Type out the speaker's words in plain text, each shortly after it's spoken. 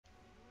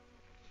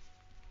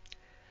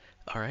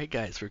Alright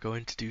guys, we're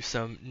going to do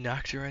some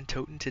Nacht Der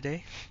Untoten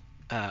today.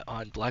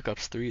 On Black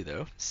Ops 3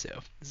 though, so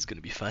this is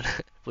gonna be fun.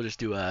 We'll just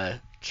do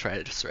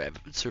try to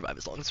survive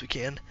as long as we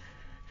can.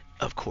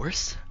 Of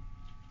course.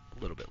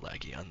 A little bit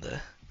laggy on the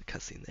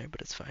cutscene there,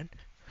 but it's fine.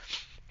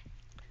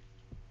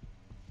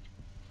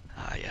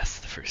 Ah yes,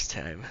 the first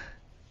time.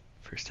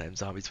 First time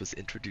zombies was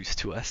introduced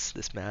to us,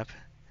 this map.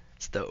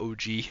 It's the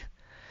OG.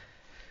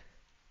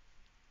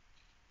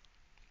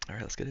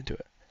 Alright, let's get into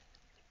it.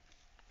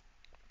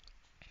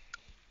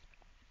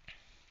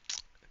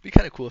 It'd be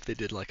kinda cool if they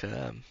did like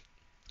a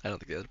I don't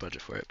think they had a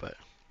budget for it, but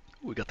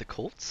we got the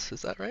Colts,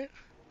 is that right?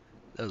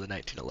 That was a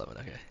 1911,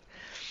 okay.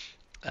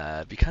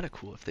 It'd be kinda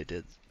cool if they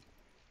did.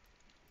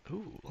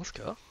 Ooh, let's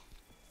go.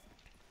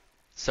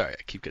 Sorry,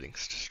 I keep getting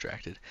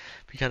distracted.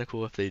 It'd be kind of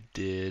cool if they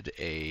did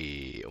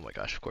a. Oh my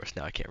gosh, of course,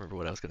 now I can't remember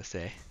what I was going to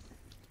say.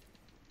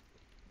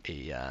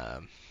 A.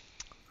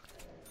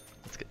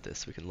 Let's get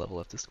this. We can level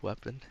up this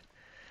weapon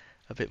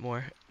a bit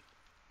more.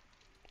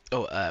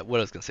 Oh, what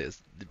I was going to say is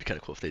it'd be kind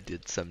of cool if they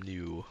did some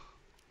new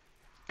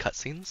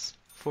cutscenes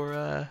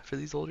for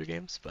these older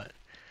games, but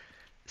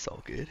it's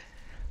all good.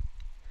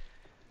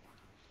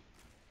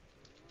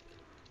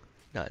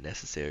 Not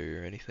necessary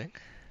or anything.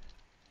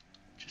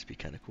 Just be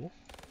kind of cool.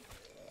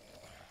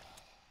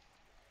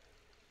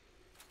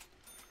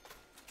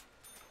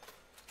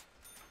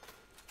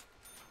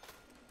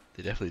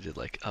 They definitely did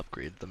like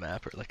upgrade the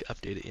map or like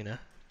update it, you know,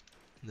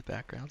 in the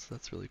background, so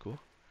that's really cool.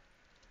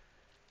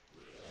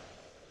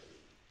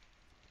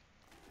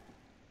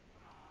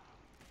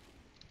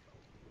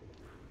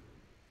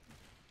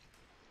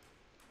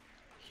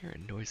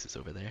 Hearing noises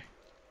over there.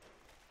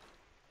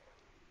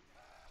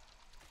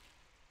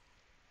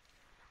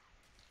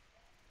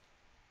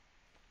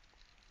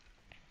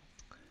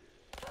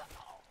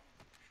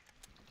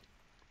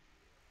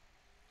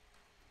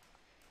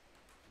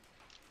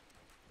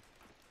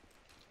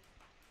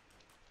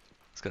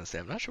 I was gonna say,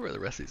 I'm not sure where the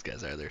rest of these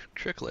guys are. They're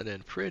trickling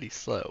in pretty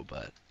slow,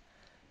 but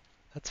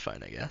that's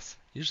fine, I guess.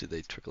 Usually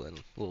they trickle in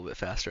a little bit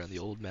faster on the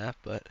old map,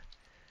 but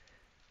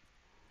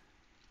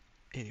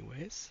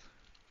anyways,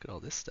 look at all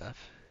this stuff.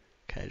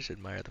 Kinda just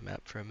admire the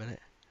map for a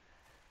minute.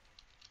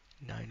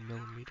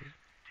 9mm.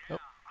 Oh,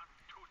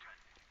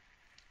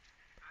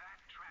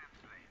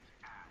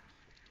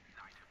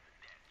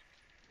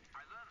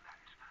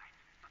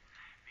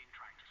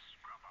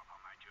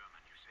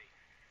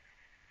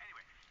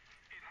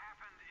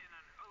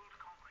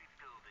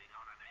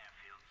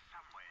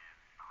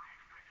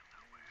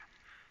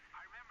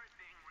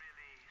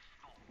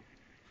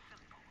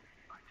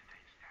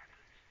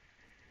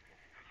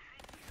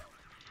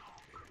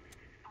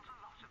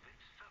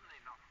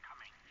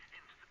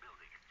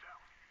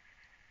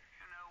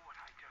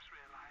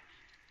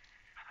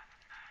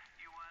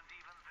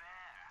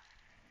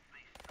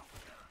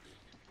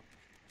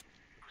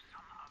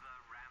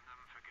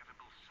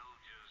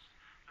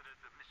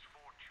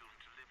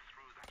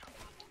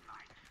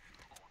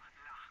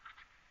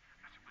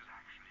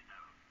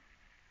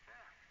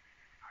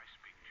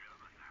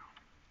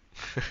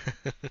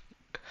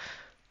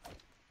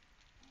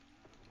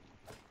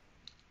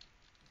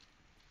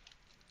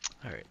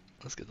 alright,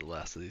 let's get the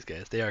last of these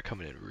guys. They are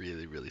coming in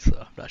really, really slow.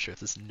 I'm not sure if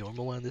this is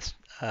normal on this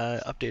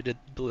updated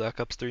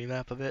Black Ops 3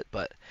 map of it,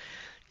 but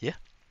yeah.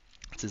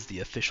 This is the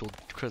official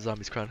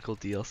Zombies Chronicle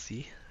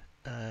DLC.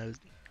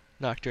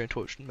 Nacht Der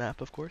Untoten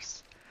map, of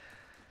course.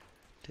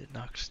 Der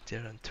Nacht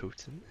Der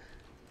Untoten.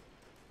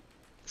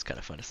 It's kind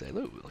of fun to say.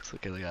 Ooh, it looks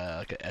like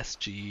a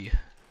SG,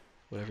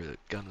 whatever the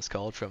gun was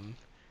called from.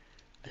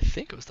 I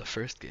think it was the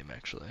first game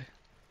actually.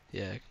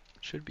 Yeah, it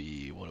should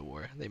be World of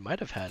War. They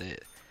might have had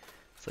it.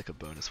 It's like a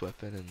bonus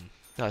weapon, and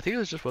no, I think it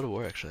was just World of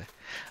War actually.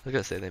 I was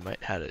gonna say they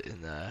might had it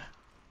in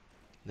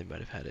they might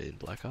have had it in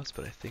Black Ops,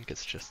 but I think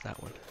it's just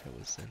that one it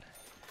was in.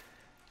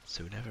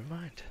 So never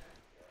mind.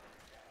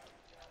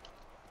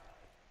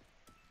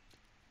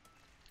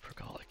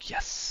 Perkaholic,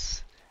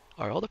 yes.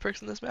 Are all the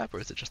perks in this map, or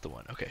is it just the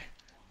one? Okay,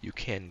 you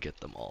can get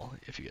them all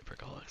if you get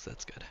Perkaholics.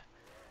 That's good.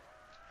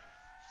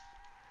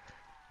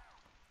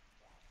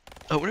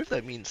 I wonder if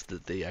that means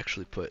that they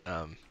actually put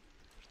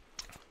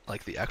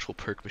like the actual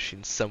perk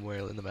machine somewhere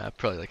in the map,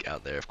 probably like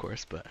out there, of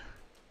course. But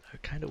I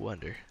kind of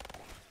wonder.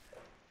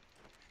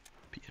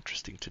 Be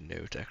interesting to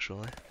note,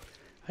 actually.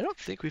 I don't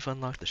think we've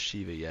unlocked the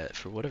Shiva yet.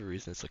 For whatever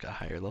reason, it's like a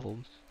higher level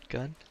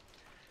gun.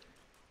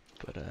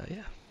 But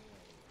yeah,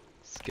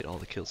 let's get all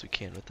the kills we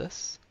can with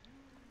this.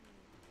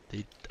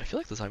 I feel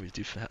like the zombies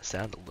do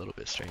sound a little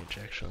bit strange,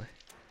 actually.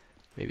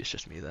 Maybe it's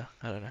just me, though.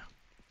 I don't know.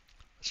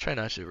 Let's try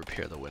not to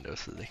repair the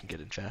windows so that they can get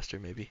in faster,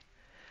 maybe.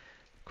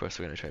 Of course,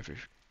 we're going to try for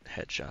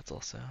headshots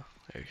also.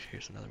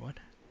 Here's another one.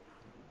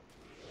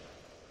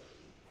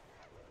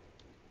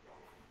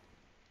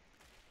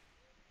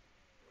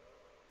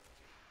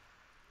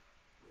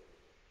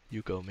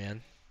 You go,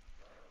 man.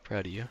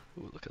 Proud of you.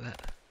 Ooh, look at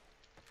that.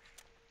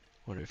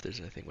 Wonder if there's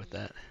anything with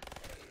that.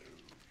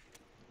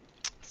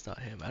 It's not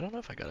him. I don't know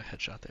if I got a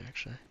headshot there,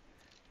 actually.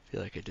 I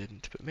feel like I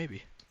didn't, but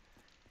maybe.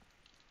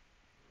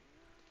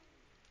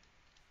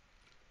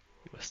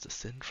 You must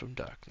descend from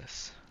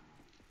darkness.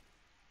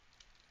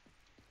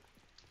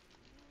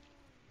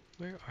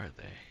 Where are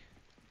they?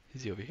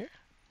 Is he over here?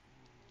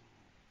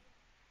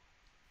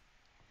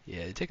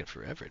 Yeah, they're taking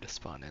forever to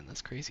spawn in.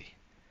 That's crazy.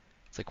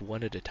 It's like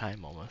one at a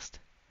time almost.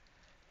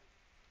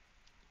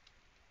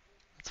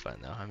 That's fine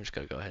though. I'm just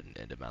gonna go ahead and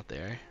end them out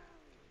there.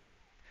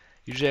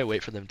 Usually I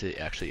wait for them to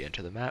actually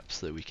enter the map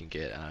so that we can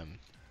get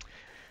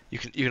you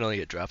can only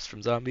get drops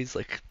from zombies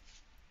like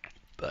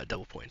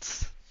double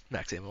points,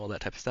 max ammo, all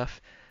that type of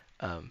stuff.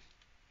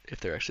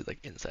 If they're actually like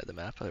inside the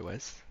map.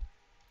 Otherwise,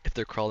 if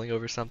they're crawling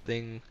over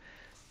something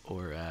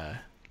or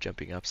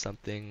jumping up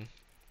something,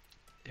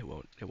 it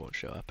won't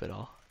show up at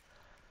all.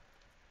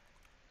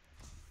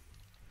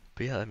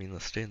 But yeah, I mean,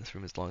 let's stay in this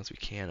room as long as we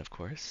can, of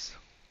course.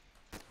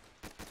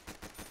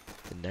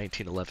 The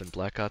 1911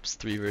 Black Ops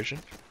 3 version.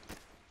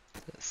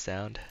 The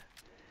sound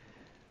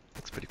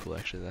looks pretty cool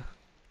actually though.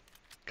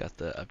 Got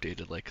the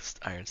updated like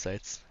iron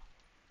sights.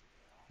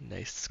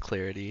 Nice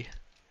clarity.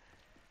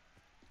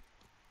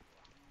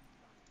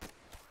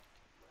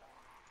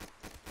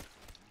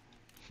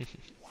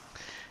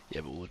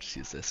 Yeah, but we'll just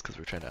use this because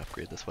we're trying to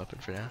upgrade this weapon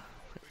for now.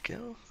 There we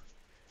go.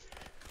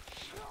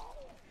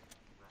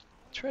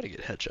 Try to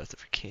get headshots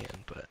if we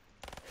can, but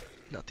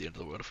not the end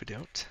of the world if we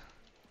don't.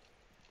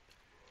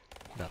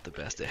 Not the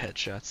best at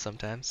headshots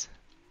sometimes.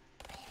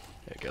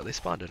 There we go. They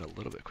spawned in a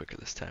little bit quicker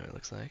this time, it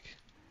looks like.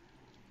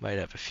 Might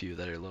have a few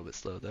that are a little bit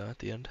slow though at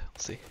the end. We'll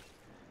see.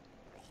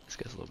 This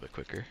guy's a little bit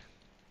quicker.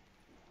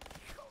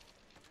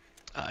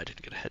 I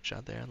didn't get a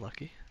headshot there.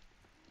 Unlucky.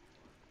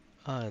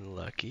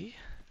 Unlucky.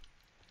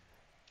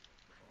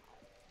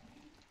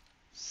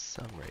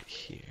 Some right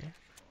here.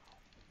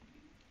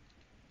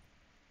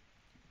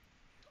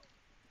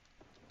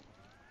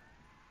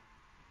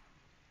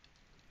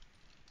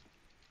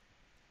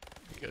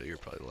 There you go. You're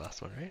probably the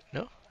last one, right?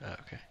 No? Oh,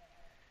 okay.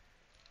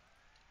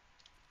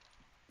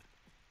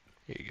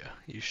 Here you go.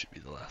 You should be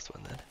the last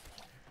one then.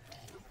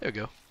 There we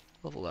go.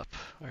 Level up.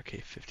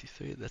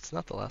 RK53. That's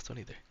not the last one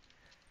either.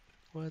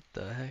 What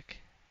the heck?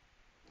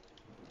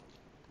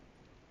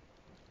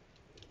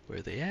 Where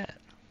are they at?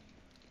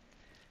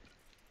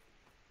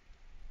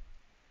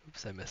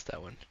 Oops, I missed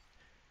that one.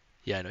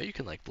 Yeah, I know you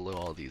can like blow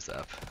all these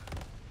up.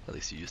 At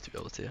least you used to be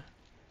able to.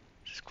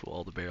 Which is cool,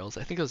 all the barrels.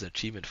 I think there was an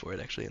achievement for it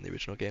actually in the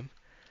original game.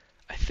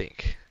 I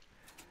think.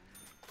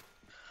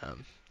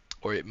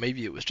 Or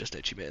maybe it was just an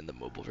achievement in the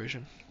mobile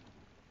version.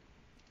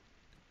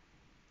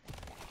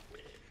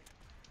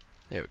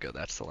 There we go,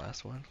 that's the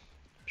last one.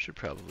 Should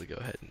probably go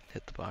ahead and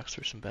hit the box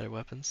for some better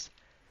weapons.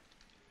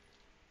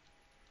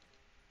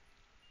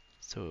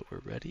 So we're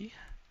ready.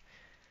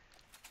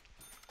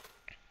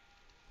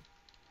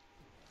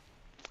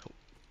 Oh,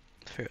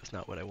 Pharaoh's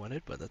not what I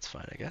wanted, but that's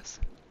fine, I guess.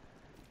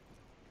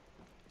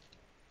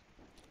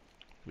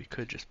 We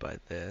could just buy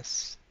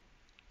this.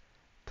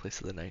 In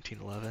place of the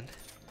 1911.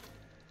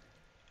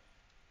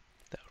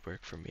 That would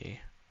work for me.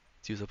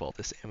 Let's use up all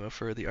this ammo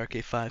for the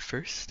RK5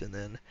 first, and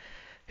then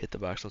hit the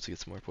box once we get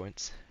some more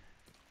points.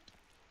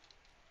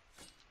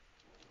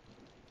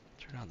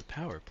 Turn on the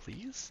power,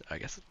 please. I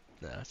guess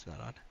no, it's not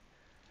on. I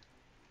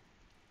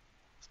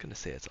was gonna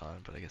say it's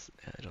on, but I guess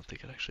I don't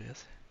think it actually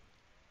is.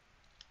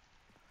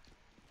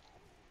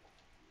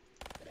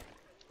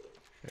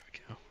 There we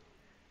go.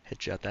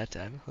 Headshot that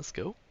time. Let's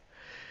go.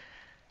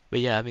 But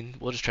yeah, I mean,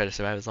 we'll just try to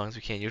survive as long as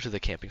we can. Usually the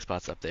camping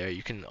spot's up there.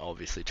 You can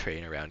obviously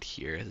train around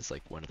here. This is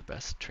like one of the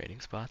best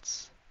training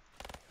spots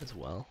as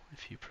well,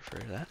 if you prefer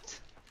that.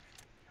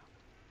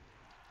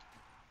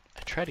 I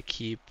try to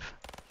keep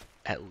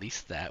at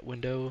least that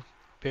window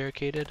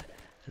barricaded,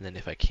 and then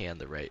if I can,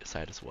 the right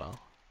side as well.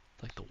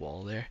 Like the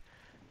wall there.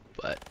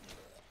 But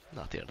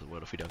not the end of the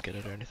world if we don't get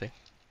it or anything.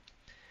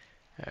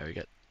 Alright, we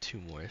got 2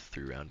 more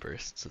 3-round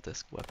bursts of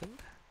this weapon.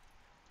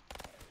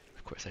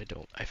 Of course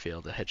I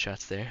failed the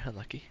headshots there,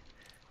 unlucky.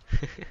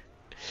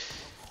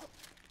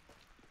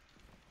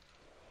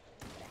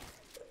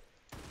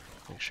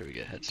 Make sure we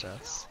get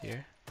headshots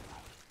here.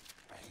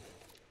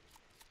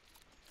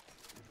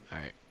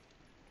 Alright,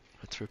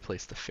 let's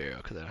replace the Pharaoh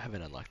because I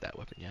haven't unlocked that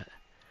weapon yet.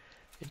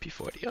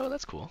 MP40, oh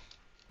that's cool.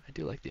 I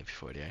do like the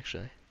MP40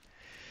 actually.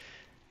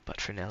 But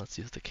for now let's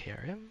use the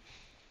KRM.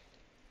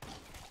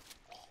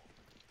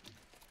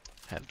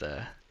 Have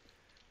the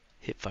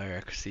hip fire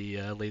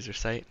accuracy laser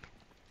sight.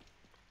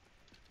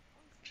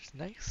 Which is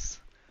nice.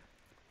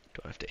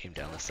 Don't have to aim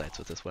down the sights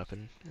with this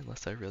weapon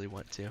unless I really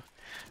want to.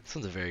 This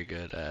one's a very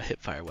good hip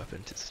fire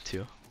weapon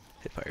too.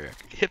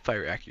 Hip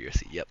fire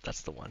accuracy. Yep,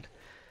 that's the one.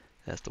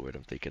 That's the word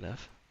I'm thinking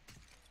of.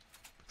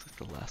 Looks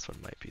like the last one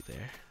might be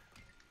there.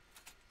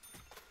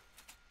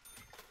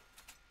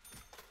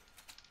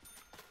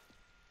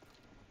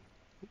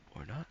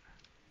 Or not.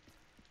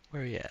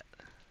 Where are you at?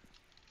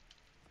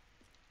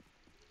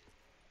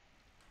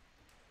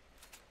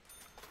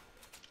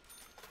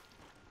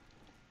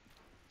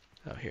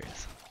 Oh, here it is.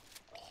 Is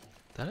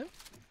that it?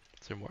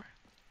 Is there more?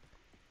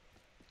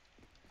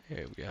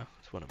 Here we go.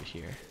 There's one over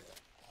here.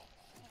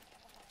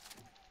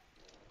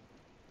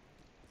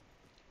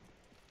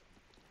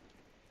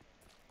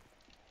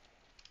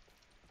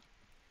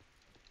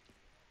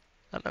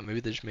 I don't know, maybe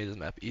they just made this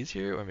map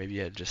easier, or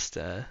maybe I just,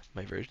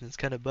 my version is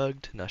kind of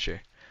bugged. Not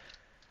sure.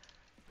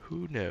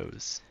 who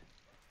knows?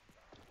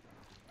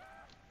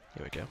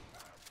 Here we go.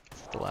 Is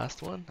this the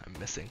last one? I'm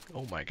missing.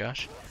 Oh my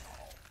gosh.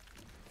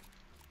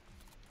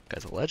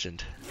 Guy's a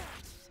legend.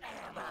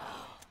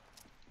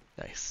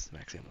 Nice.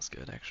 Max ammo's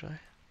good, actually.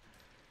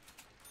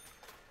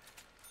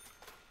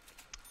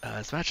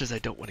 As much as I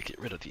don't want to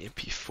get rid of the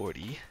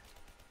MP40, look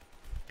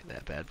at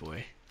that bad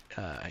boy,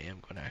 I am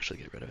going to actually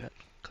get rid of it,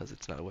 because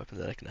it's not a weapon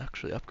that I can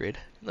actually upgrade.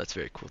 That's a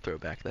very cool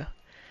throwback, though.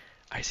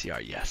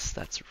 ICR, yes,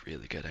 that's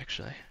really good,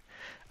 actually.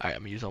 Alright,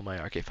 I'm going to use all my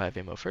RK5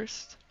 ammo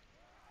first,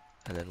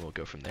 and then we'll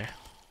go from there.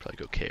 Probably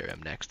go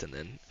KRM next, and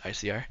then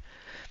ICR.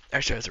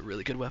 ICR is a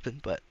really good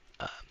weapon, but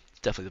it's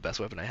definitely the best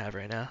weapon I have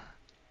right now.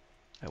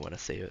 I want to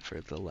save it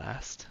for the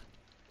last.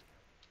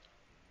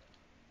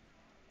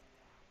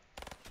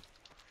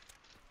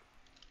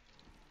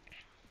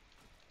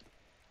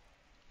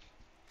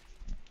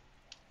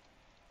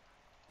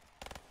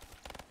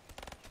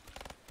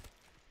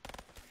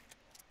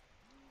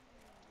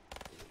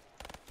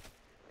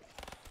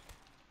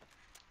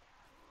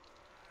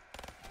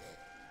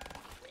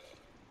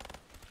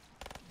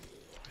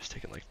 Just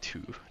taking like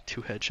two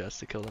headshots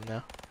to kill them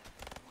now.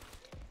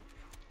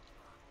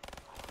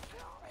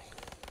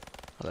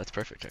 Oh, that's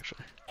perfect,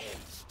 actually.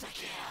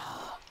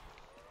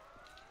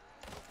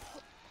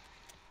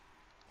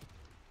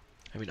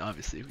 I mean,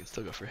 obviously we can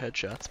still go for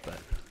headshots, but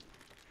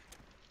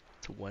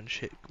it's a one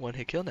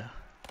hit kill now.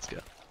 Let's go.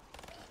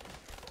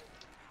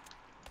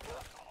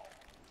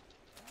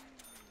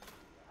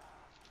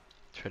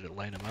 Try to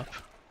line them up,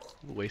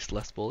 waste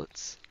less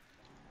bullets.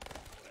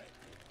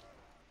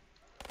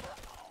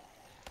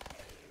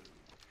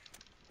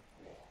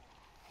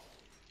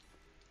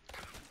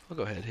 I'll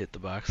go ahead and hit the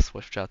box,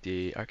 switch out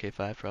the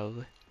RK5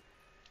 probably.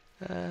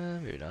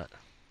 Maybe not.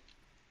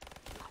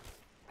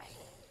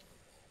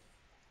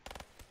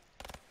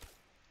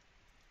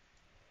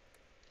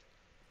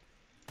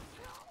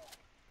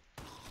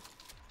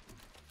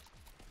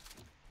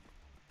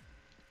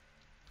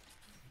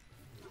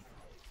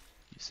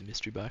 Use the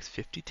mystery box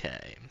 50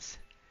 times.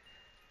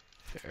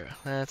 Fair.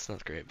 That's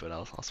not great, but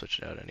I'll switch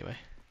it out anyway.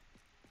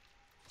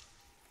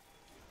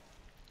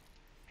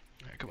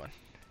 Alright, come on.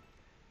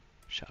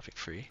 Shopping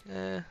free.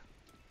 No,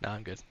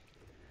 I'm good.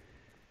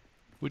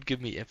 Would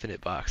give me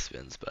infinite box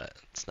spins, but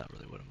it's not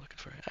really what I'm looking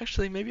for.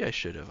 Actually, maybe I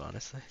should have,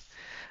 honestly.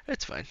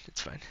 It's fine,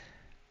 it's fine.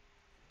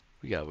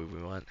 We got what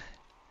we want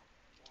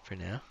for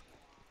now.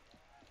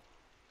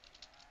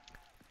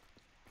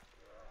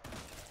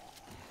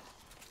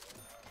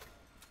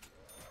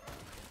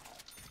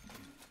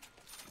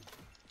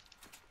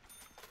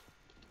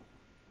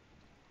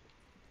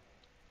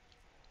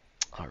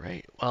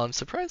 Alright, well I'm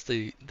surprised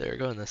they're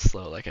going this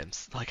slow like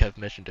I've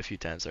mentioned a few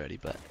times already,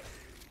 but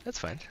that's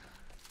fine.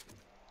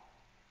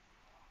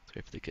 Let's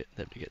wait for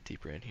them to get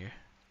deeper in here.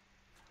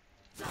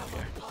 There we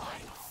are.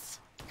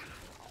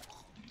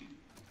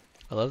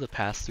 I love the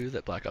pass-through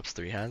that Black Ops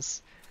 3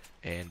 has,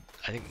 and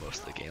I think most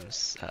of the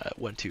games,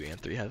 1, 2, and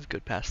 3 have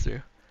good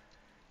pass-through,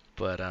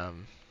 but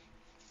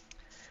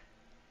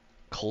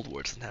Cold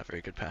War doesn't have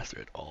very good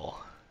pass-through at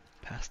all.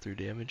 Pass-through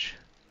damage.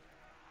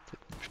 It's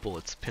like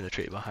bullets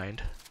penetrate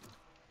behind.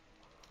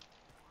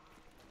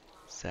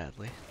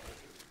 Sadly.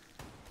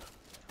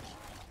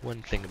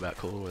 One thing about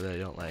Cold War that I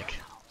don't like,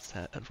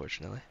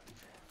 unfortunately.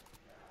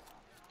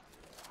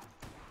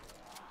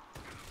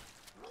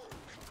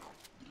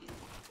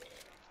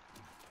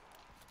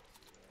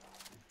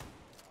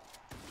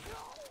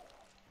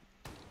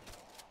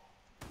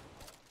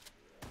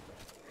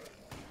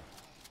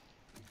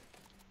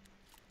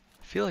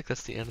 I feel like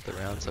that's the end of the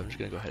round, so I'm just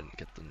gonna go ahead and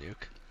get the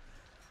nuke.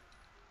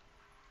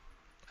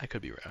 I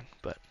could be wrong,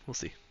 but we'll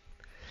see.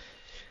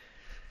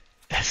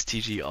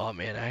 STG, oh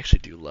man, I actually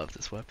do love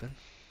this weapon.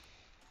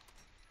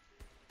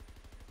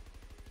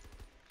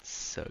 It's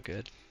so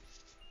good.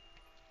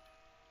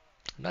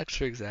 I'm not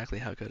sure exactly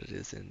how good it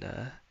is in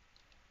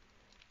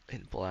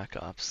Black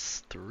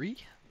Ops 3,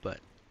 but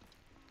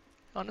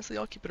honestly,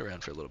 I'll keep it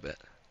around for a little bit.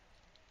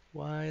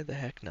 Why the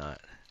heck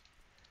not?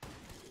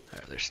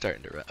 Alright, they're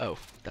starting to oh,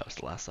 that was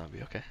the last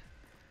zombie, okay.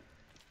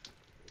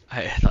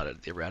 I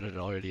thought the round had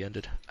already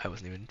ended. I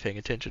wasn't even paying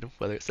attention to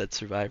whether it said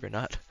survive or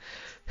not.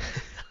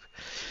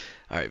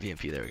 Alright,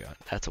 VMP, there we go.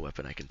 That's a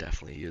weapon I can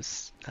definitely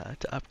use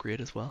to upgrade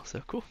as well,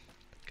 so cool.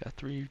 Got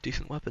 3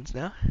 decent weapons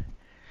now.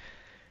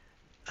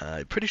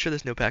 I'm pretty sure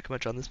there's no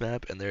pack-a-punch on this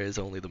map, and there is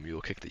only the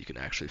mule kick that you can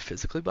actually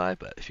physically buy,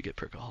 but if you get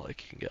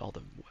Perkaholic, you can get all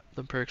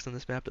the perks on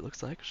this map, it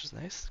looks like, which is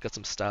nice. Got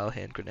some style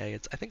hand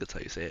grenades. I think that's how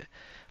you say it.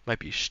 Might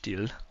be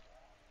Stil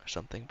or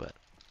something, but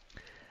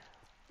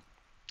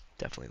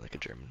definitely like a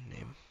German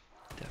name.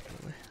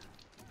 Definitely.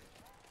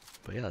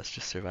 But yeah, let's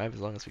just survive as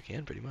long as we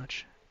can, pretty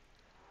much.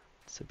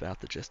 It's about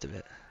the gist of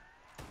it.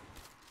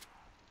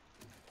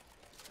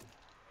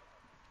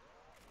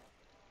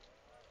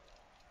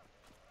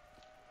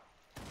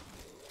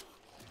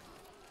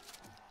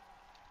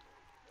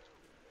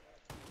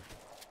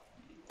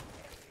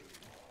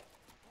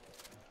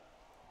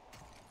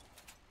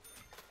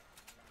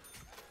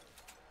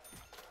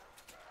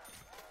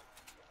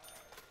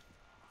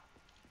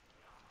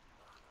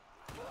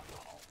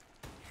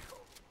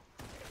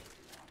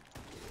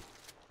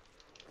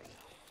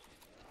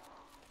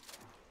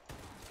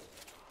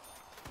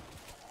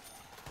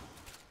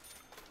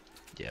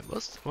 Yeah,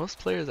 most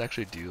players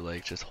actually do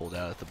like just hold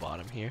out at the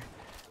bottom here,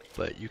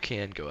 but you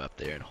can go up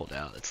there and hold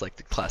out. It's like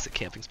the classic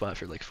camping spot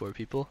for like 4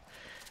 people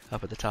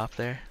up at the top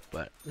there,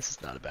 but this is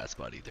not a bad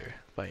spot either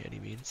by any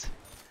means.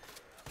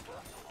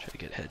 Try to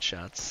get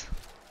headshots.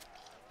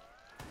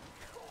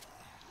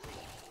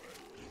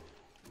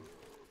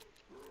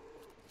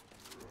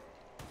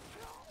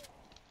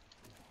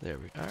 There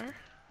we are. And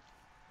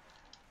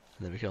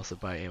then we can also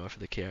buy ammo for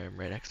the KRM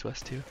right next to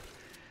us too.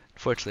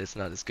 Unfortunately, it's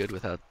not as good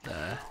without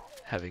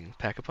having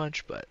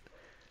Pack-a-Punch, but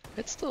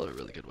it's still a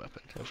really good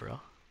weapon overall.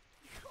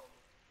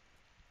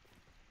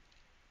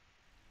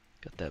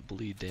 Got that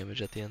bleed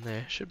damage at the end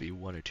there. Should be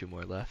 1 or 2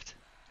 more left.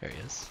 There he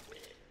is.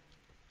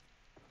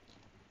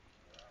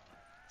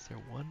 Is there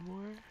 1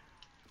 more?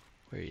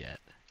 Where are you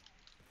at?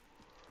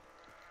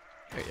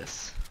 There he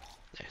is.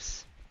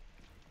 Nice.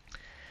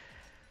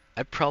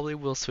 I probably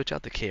will switch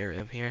out the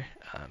KRM here.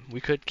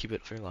 We could keep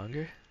it for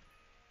longer.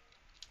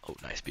 Oh,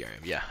 nice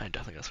BRM. Yeah, I'm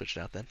definitely gonna switch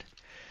it out then.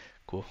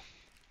 Cool.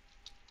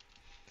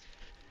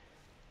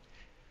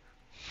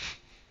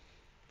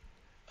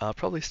 I'll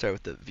probably start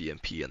with the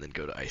VMP and then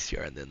go to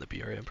ICR and then the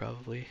BRM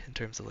probably, in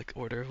terms of like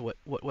order of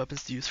what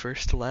weapons to use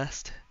first to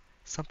last.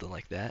 Something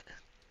like that.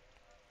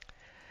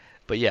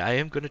 But yeah, I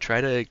am going to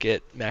try to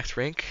get max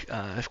rank,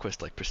 of course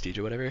like prestige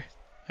or whatever,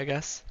 I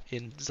guess,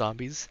 in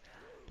zombies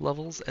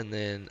levels, and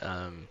then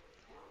I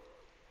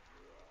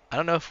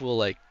don't know if we'll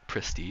like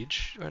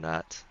prestige or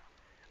not.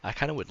 I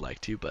kind of would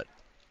like to, but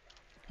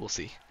we'll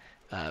see.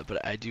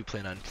 But I do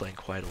plan on playing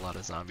quite a lot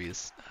of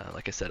zombies.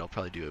 Like I said, I'll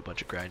probably do a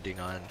bunch of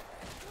grinding on,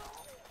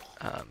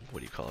 what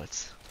do you call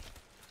it?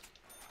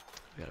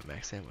 We got a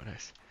max ammo,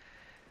 nice.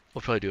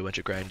 We'll probably do a bunch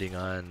of grinding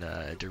on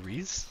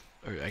Deriz,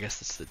 or I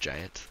guess it's the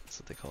giant, that's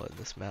what they call it in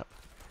this map.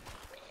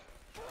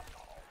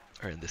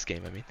 Or in this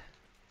game, I mean.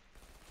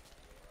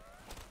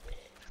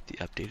 The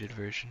updated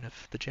version of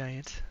the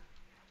giant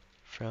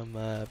from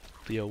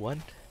BO1.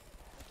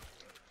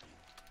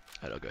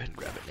 Alright, I'll go ahead and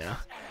grab it now.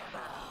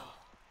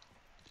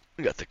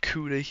 We got the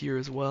Kuda here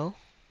as well,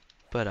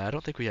 but I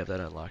don't think we have that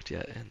unlocked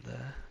yet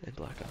in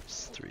Black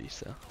Ops 3,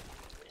 so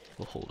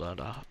we'll hold on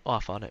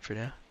off on it for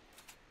now.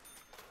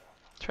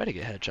 Try to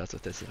get headshots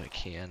with this if I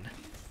can,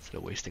 instead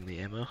of wasting the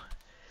ammo,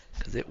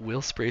 because it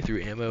will spray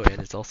through ammo and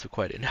it's also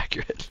quite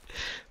inaccurate.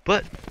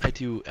 But I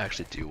do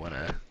actually want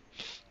to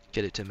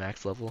get it to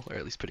max level, or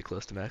at least pretty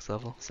close to max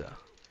level, so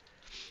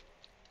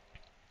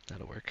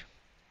that'll work.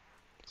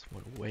 There's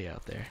one way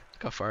out there.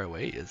 Look how far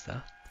away he is,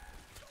 though.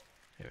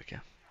 There we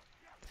go.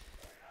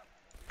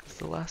 Is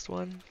the last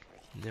one?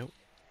 Nope.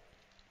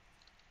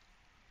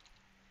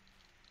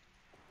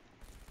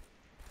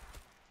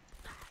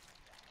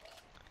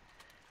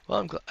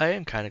 Well, I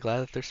am kind of glad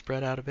that they're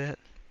spread out a bit,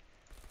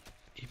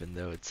 even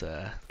though it's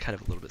kind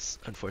of a little bit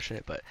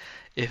unfortunate. But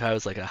if I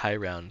was like a high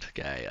round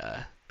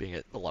guy, being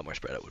a lot more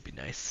spread out would be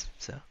nice.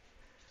 So.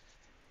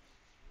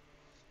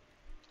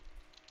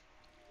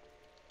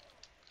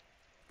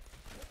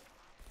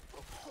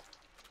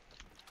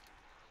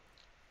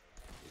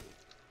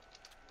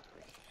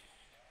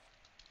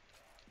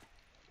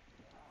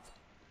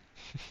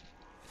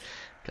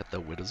 Got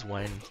the Widow's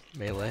Wine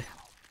melee.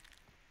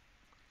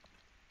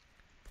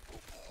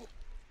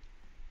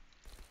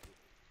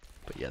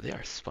 But yeah, they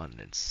are spun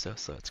and so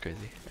it's crazy.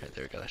 Alright,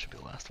 there we go, that should be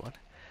the last one.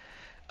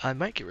 I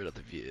might get rid of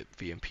the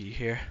VMP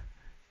here.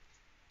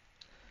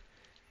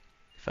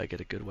 If I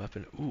get a good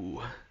weapon.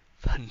 Ooh,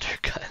 Thunder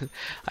Gun.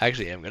 I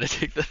actually am going to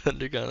take the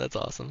Thunder Gun, that's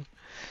awesome.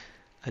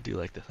 I do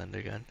like the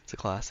Thunder Gun, it's a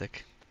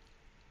classic.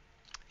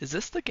 Is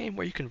this the game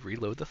where you can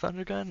reload the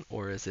Thunder Gun,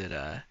 or is it,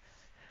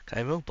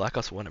 I know Black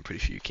Ops 1, I'm pretty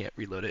sure you can't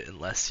reload it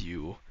unless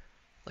you,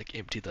 like,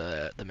 empty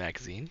the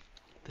magazine,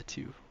 the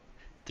two,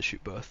 to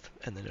shoot both,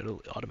 and then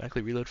it'll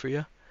automatically reload for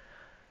you,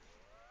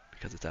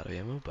 because it's out of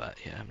ammo, but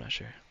yeah, I'm not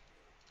sure.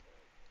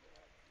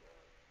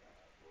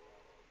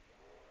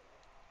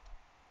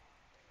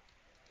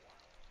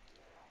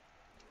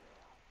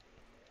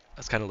 I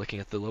was kind of looking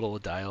at the little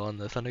dial on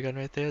the Thunder Gun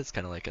right there, it's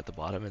kind of like at the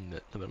bottom in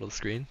the middle of the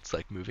screen, it's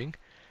like moving.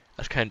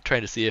 I was kind of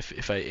trying to see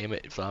if I aim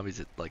at zombies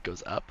it like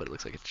goes up, but it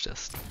looks like it's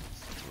just,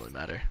 doesn't really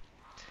matter.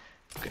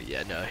 Okay,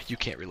 yeah, no, you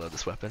can't reload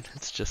this weapon.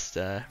 It's just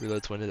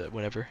reloads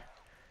whenever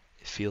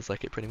it feels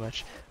like it, pretty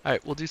much.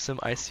 Alright, we'll do some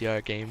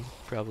ICR game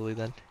probably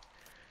then.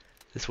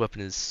 This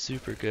weapon is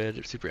super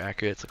good, super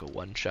accurate. It's like a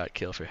one-shot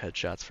kill for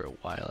headshots for a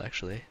while,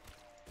 actually.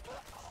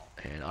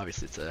 And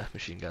obviously it's a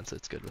machine gun, so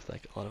it's good with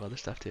like a lot of other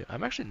stuff too.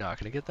 I'm actually not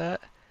going to get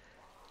that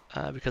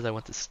because I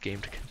want this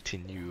game to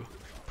continue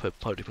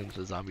putting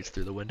the zombies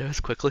through the windows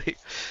quickly.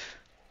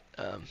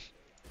 But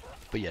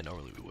yeah,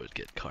 normally we would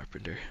get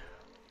Carpenter.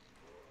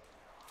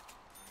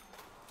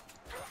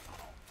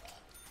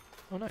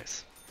 Oh,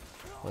 nice.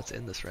 Let's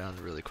end this round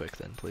really quick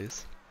then,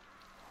 please.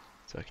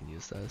 So I can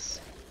use those.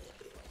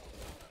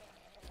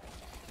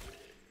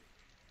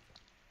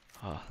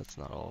 Oh, that's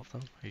not all of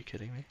them. Are you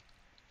kidding me?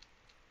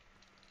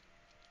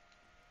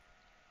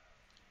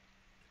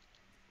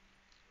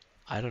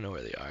 I don't know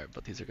where they are,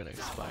 but these are going to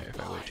expire if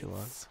I wait too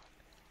long.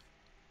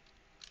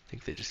 I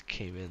think they just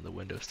came in the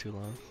windows too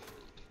long.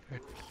 Or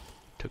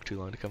took too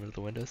long to come into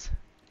the windows.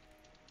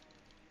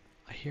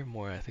 I hear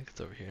more. I think it's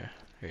over here.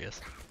 Here he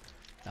is.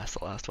 That's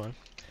the last one.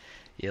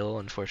 Yeah, a little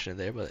unfortunate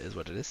there, but it is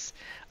what it is.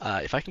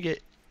 If I can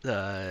get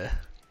the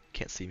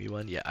can't see me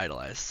one, yeah,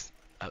 idolize.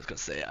 I was gonna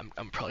say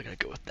I'm probably gonna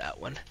go with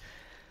that one.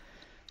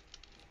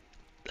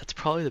 That's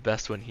probably the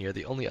best one here.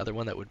 The only other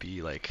one that would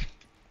be like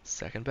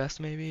second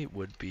best maybe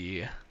would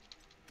be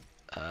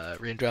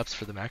raindrops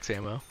for the max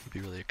ammo would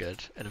be really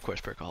good, and of course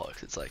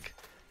Perkaholics. It's like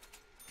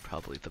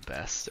probably the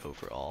best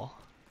overall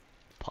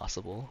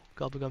possible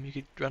gobblegum you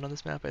could run on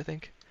this map, I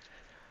think.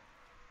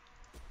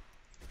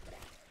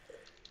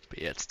 But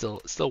yeah, it's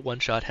still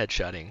one-shot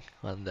headshotting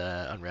on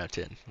round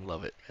 10.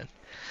 Love it, man.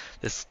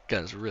 This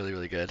gun is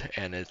really good,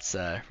 and it's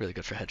really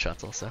good for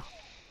headshots also.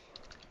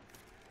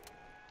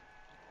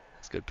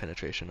 It's good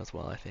penetration as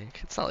well, I think.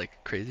 It's not like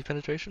crazy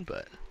penetration,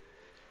 but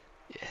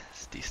yeah,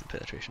 it's decent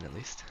penetration at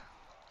least.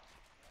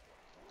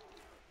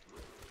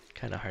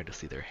 Kind of hard to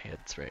see their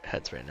heads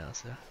right now,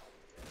 so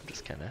we'll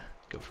just kind of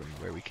go from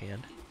where we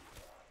can.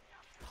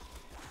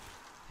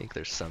 I think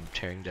there's some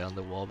tearing down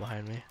the wall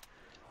behind me.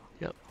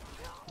 Yep,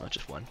 not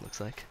just one,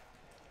 looks like.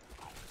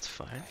 It's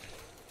fine.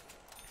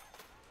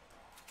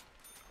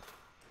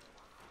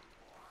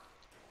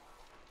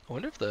 I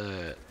wonder if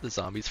the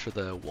zombies for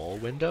the wall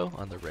window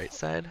on the right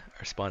side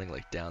are spawning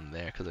like down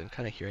there, because I'm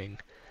kind of hearing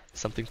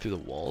something through the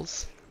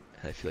walls,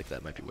 and I feel like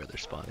that might be where they're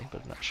spawning,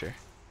 but I'm not sure.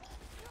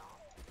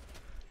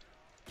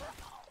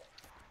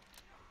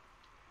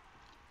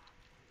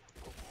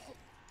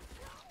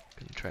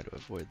 Gonna try to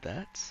avoid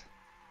that.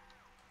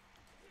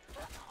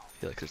 I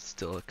feel like there's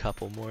still a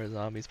couple more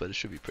zombies, but it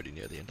should be pretty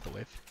near the end of the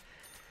wave.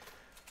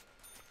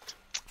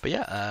 But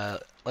yeah,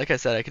 like I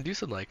said, I can do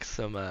some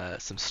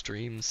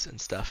streams and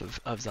stuff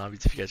of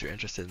zombies if you guys are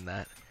interested in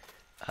that.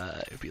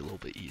 It would be a little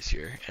bit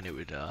easier, and it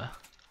would I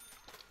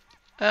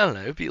don't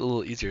know, it would be a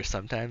little easier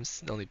sometimes.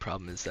 The only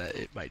problem is that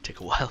it might take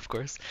a while, of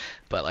course.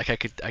 But like I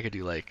could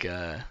do like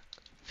a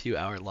few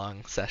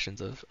hour-long sessions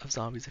of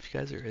zombies if you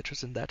guys are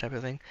interested in that type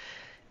of thing,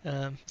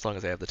 as long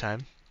as I have the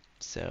time.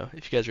 So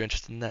if you guys are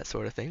interested in that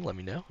sort of thing, let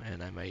me know,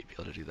 and I might be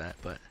able to do that.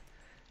 But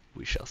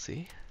we shall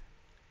see.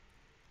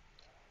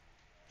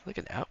 Like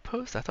an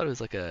outpost? I thought it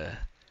was like a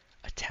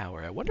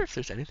tower. I wonder if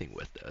there's anything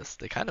with those.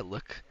 They kind of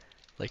look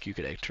like you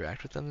could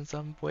interact with them in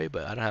some way,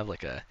 but I don't have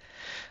like a...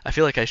 I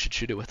feel like I should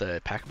shoot it with a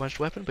pack-a-punch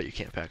weapon, but you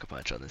can't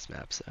pack-a-punch on this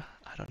map, so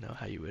I don't know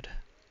how you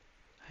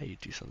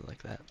do something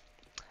like that.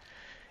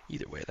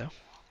 Either way, though.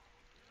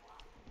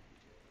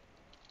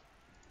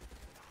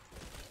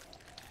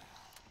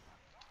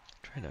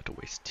 Try not to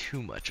waste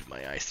too much of my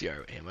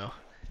ICR ammo.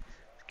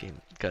 This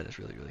gun is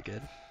really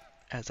good.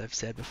 As I've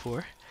said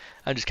before,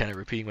 I'm just kind of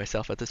repeating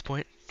myself at this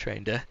point,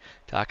 trying to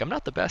talk. I'm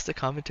not the best at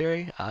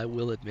commentary, I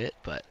will admit,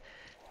 but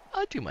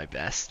I do my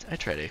best. I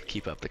try to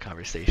keep up the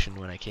conversation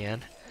when I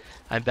can.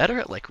 I'm better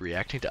at like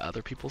reacting to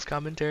other people's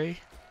commentary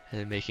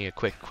and making a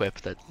quick quip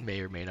that may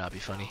or may not be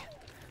funny.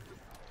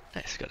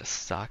 Nice, got a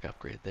stock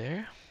upgrade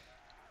there.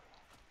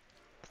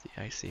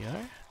 The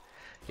ICR.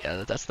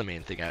 Yeah, that's the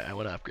main thing. I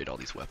want to upgrade all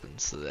these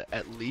weapons so that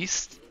at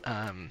least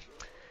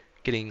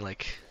getting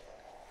like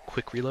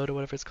quick reload or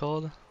whatever it's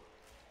called.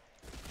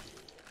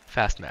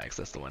 Fast mags,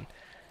 that's the one.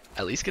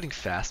 At least getting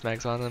fast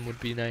mags on them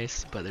would be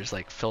nice, but there's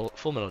like Full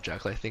Metal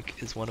Jackal, I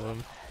think, is one of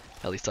them,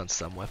 at least on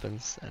some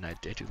weapons, and I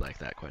do like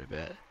that quite a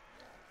bit.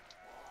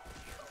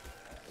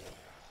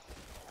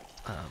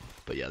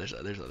 But yeah, there's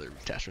other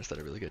attachments that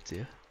are really good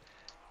too.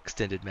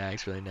 Extended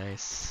mags, really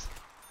nice.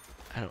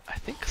 I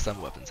think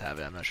some weapons have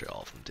it. I'm not sure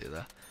all of them do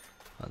though.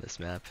 On this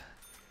map,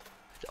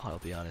 I'll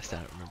be honest, I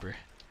don't remember.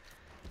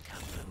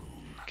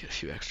 Get a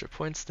few extra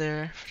points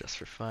there, just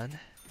for fun.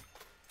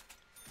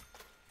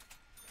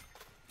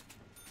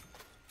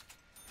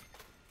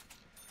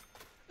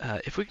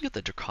 If we can get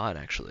the Dracan,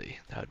 actually,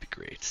 that would be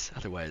great.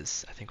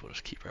 Otherwise, I think we'll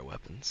just keep our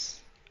weapons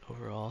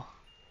overall.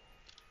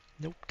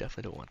 Nope,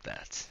 definitely don't want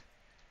that.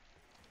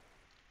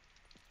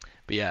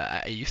 But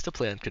yeah, I used to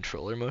play on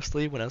controller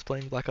mostly when I was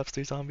playing Black Ops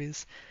 3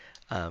 Zombies,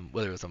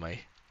 whether it was on my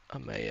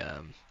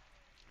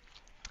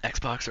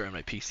Xbox or on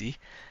my PC.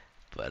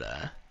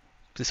 But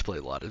just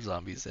played a lot of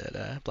zombies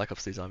at Black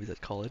Ops 3 Zombies at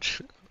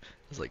college. I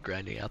was like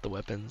grinding out the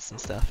weapons and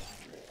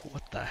stuff.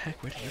 What the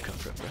heck? Where did you come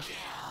from, bro?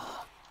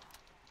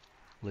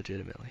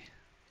 Legitimately.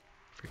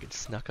 Freaking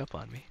snuck up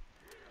on me.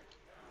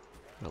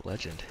 What a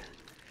legend.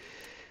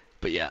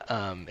 But yeah,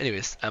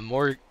 anyways, I'm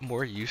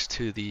more used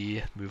to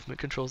the movement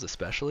controls,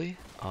 especially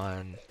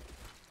on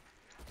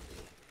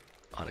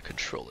a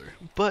controller.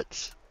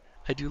 But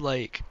I do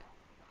like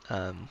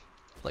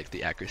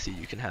the accuracy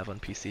you can have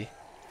on PC.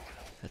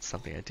 That's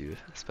something I do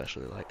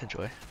especially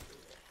enjoy.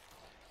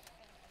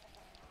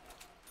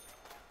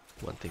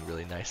 One thing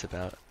really nice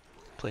about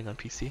playing on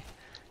PC, you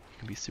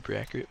can be super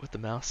accurate with the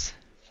mouse.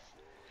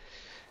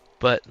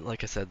 But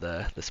like I said,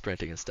 the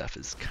sprinting and stuff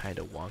is kind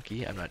of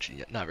wonky. I'm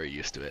not very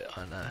used to it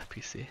on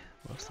PC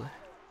mostly.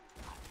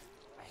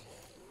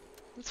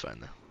 That's fine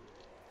though.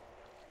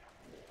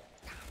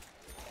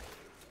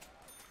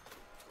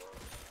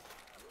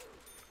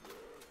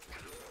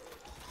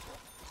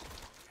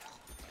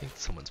 I think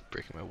someone's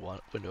breaking my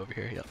window over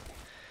here. Yep.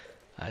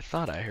 I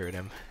thought I heard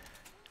him.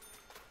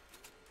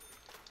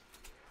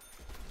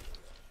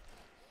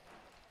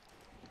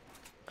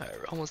 Alright,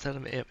 we're almost out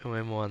of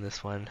ammo on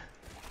this one.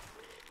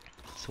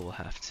 So we'll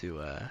have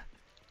to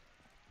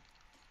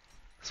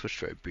switch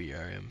to our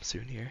BRM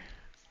soon here.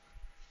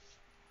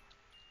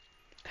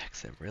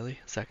 XM, really?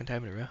 Second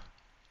time in a row?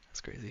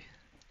 That's crazy.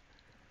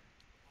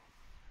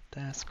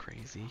 That's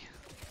crazy.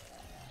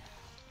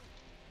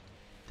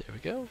 There we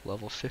go,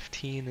 level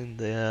 15 in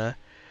the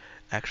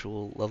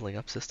actual leveling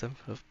up system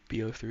of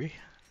BO3.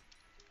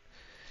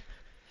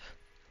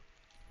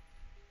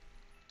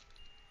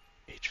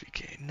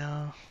 HVK,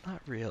 no,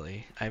 not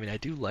really. I mean, I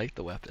do like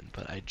the weapon,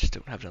 but I just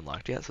don't have it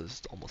unlocked yet, so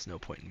there's almost no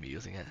point in me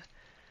using it.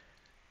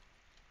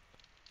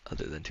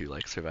 Other than to,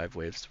 like, survive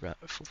waves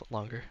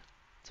longer.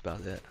 That's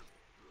about it.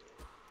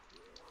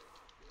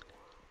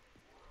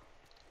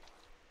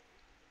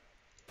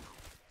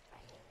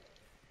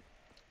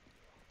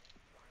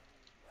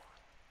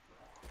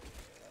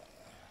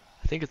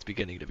 I think it's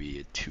beginning to be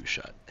a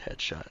 2-shot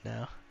headshot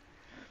now.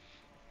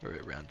 We're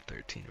at round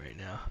 13 right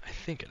now. I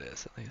think it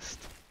is, at least.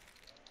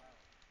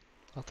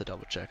 I'll have to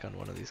double check on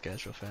one of these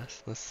guys real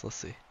fast. Let's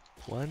see.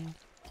 One.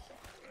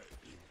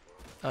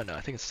 Oh no,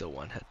 I think it's still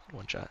one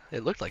shot.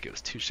 It looked like it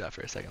was 2-shot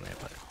for a second there,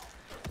 but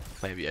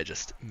maybe I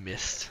just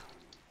missed.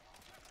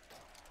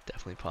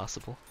 Definitely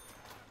possible.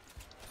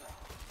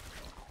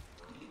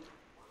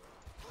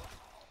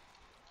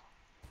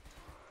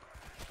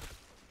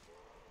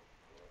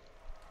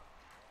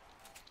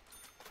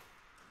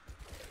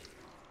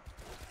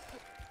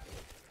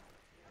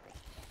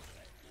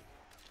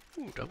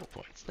 Ooh, double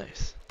points,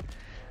 nice.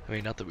 I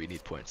mean, not that we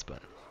need points,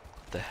 but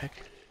what the heck?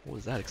 What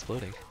was that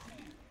exploding?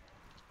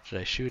 Should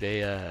I shoot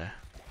a,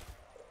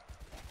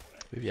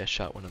 maybe I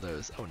shot one of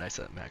those. Oh, nice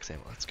at max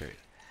ammo, that's great.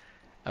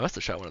 I must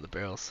have shot one of the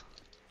barrels.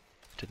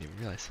 Didn't even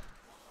realize.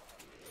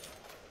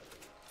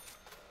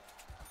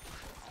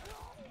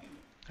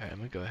 Alright, I'm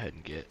gonna go ahead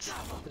and get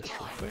this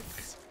real quick.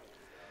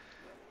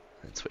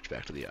 And switch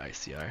back to the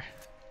ICR.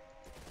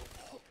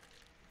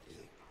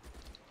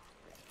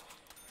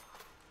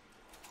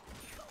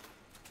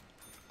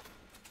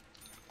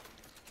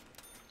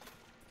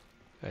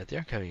 Alright, they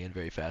aren't coming in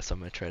very fast, so I'm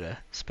gonna try to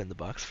spin the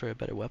box for a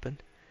better weapon.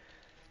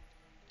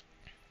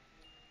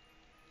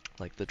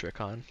 Like the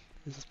Dracon.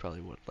 This is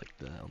probably what, like,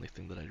 the only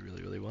thing that I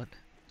really want.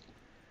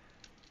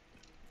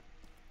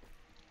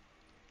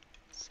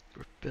 Let's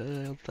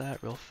rebuild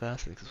that real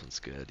fast. I think this one's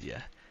good.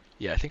 Yeah.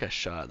 Yeah, I think I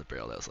shot the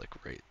barrel that was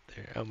like right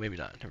there. Oh, maybe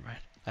not. Never mind.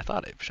 I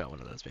thought I shot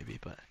one of those maybe,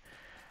 but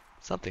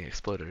something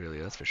exploded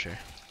earlier, that's for sure.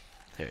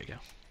 There you go.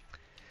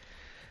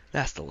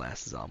 That's the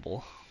last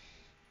Zomble.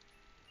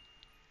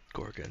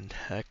 Gorgon.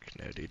 Heck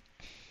no, dude.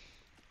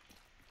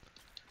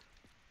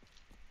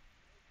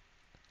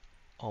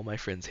 All my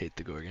friends hate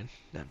the Gorgon.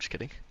 No, I'm just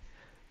kidding.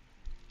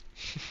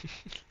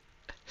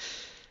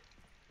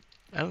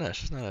 I don't know, it's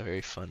just not a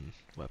very fun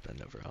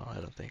weapon overall, I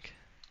don't think.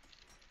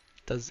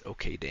 It does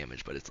okay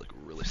damage, but it's like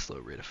a really slow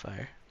rate of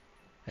fire.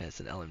 And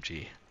it's an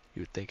LMG.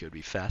 You would think it would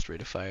be fast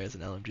rate of fire as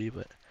an LMG,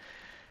 but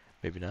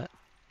maybe not.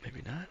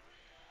 Maybe not.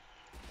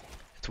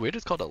 It's weird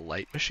it's called a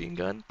light machine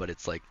gun, but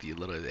it's like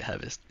literally the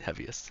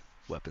heaviest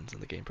weapons in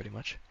the game pretty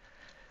much.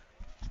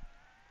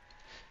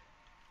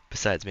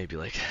 Besides maybe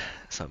like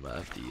some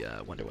of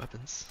the wonder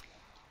weapons.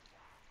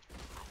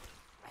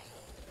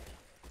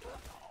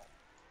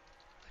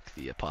 Like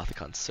the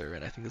Apothicon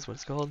Surin, I think is what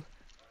it's called.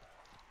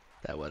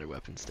 That wonder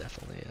weapon's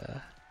definitely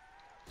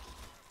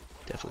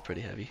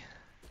pretty heavy.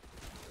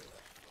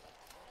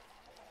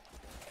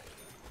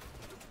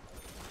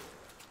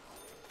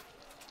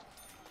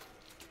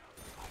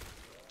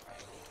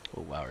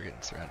 Oh wow, we're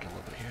getting surrounded a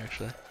little bit here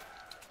actually.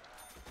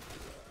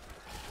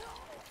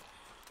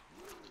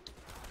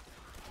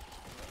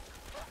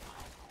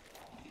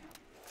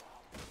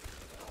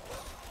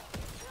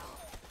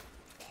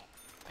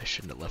 I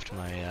shouldn't have left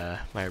my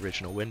my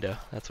original window.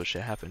 That's what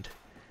should have happened.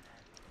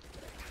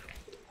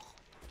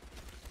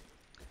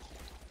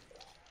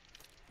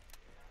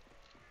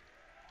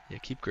 Yeah,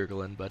 keep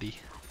gurgling, buddy.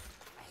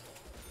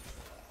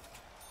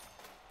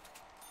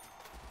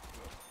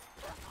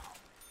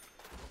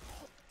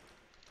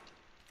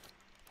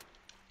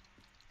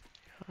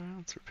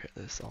 Let's repair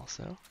this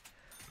also. And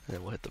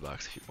then we'll hit the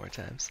box a few more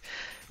times.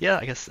 Yeah,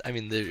 I guess, I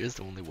mean, there is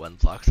only one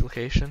blocks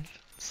location.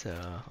 So,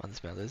 on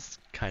this map, this is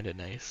kind of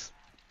nice.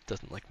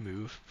 Doesn't, like,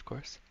 move, of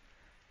course.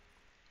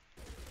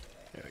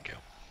 There we go.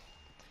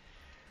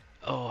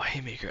 Oh,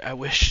 Haymaker. I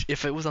wish,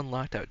 if it was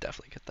unlocked, I would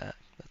definitely get that.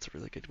 That's a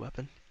really good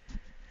weapon.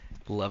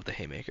 Love the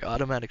Haymaker.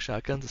 Automatic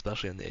shotguns,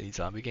 especially in any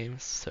zombie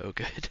games, so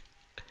good.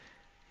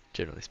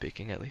 Generally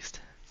speaking, at least.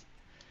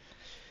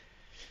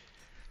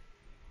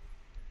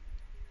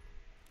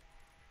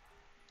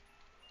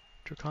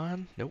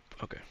 Dracon? Nope.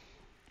 Okay.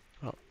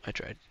 Well, I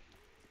tried.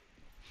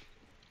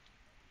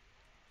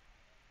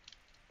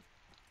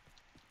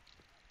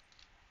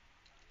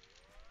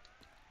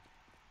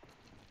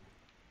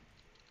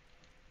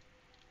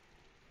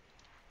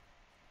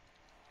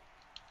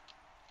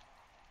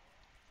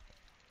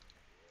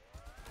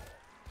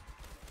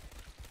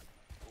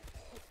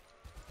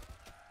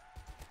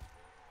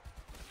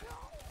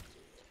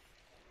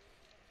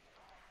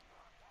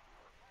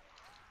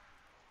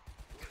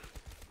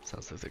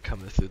 Sounds like they're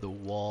coming through the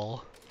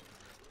wall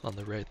on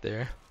the right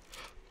there.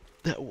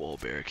 That wall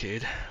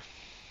barricade.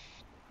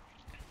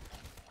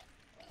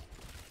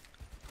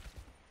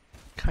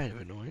 Kind of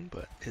annoying,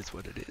 but is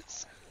what it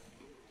is.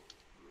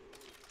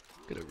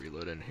 Gonna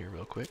reload in here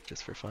real quick,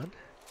 just for fun.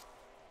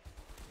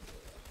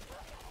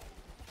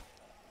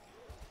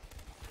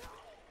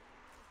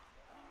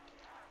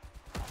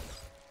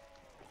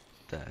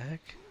 The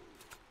heck?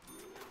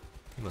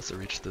 He must have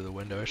reached through the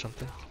window or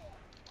something.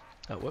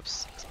 Oh,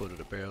 whoops.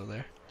 Exploded a barrel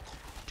there.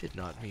 Did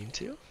not mean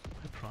to,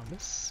 I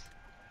promise.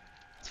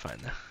 It's fine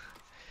though.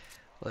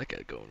 Well, that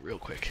got going real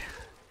quick.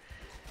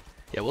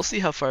 Yeah, we'll see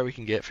how far we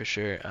can get for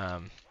sure.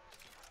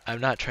 I'm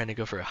not trying to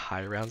go for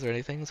high rounds or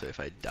anything, so if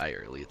I die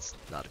early, it's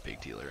not a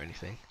big deal or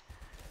anything.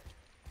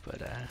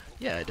 But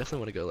yeah, I definitely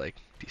want to go like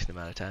decent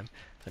amount of time.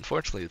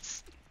 Unfortunately,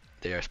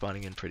 they are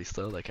spawning in pretty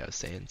slow, like I was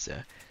saying, so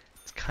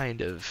it's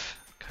kind of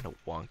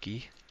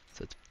wonky.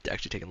 So it's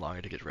actually taking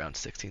longer to get around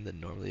 16 than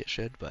normally it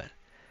should, but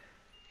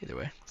either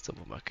way,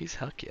 simple monkeys,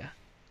 heck yeah.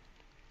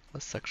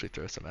 Let's actually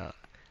throw some out.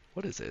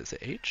 What is it? Is it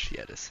H?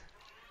 Yeah, it is.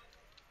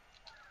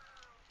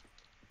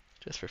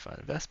 Just for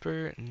fun.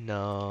 Vesper?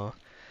 No.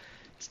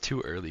 It's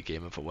too early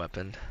game of a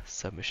weapon.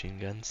 Submachine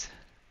guns.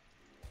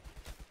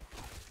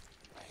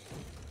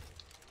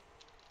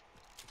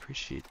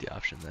 Appreciate the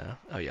option though.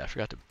 Oh yeah, I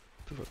forgot to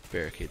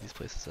barricade these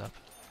places up.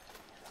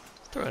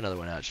 Let's throw another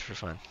one out just for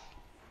fun.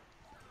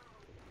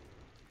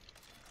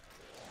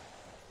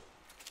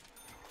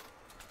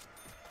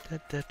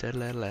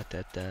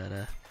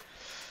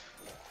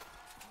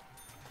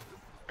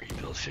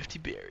 Rebuild 50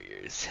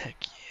 barriers. Heck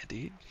yeah,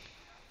 dude.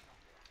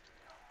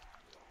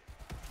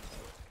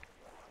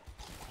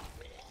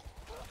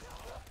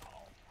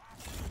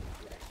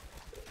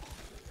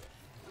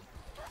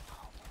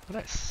 Oh,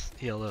 nice.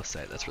 ELO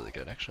sight, that's really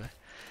good actually.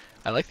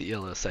 I like the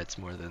ELO sights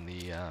more than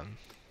the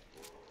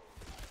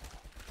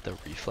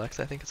reflex,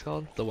 I think it's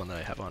called. The one that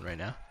I have on right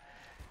now.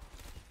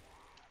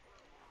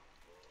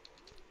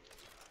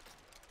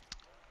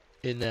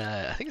 In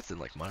I think it's in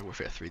like Modern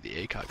Warfare 3,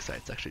 the ACOG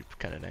sight's actually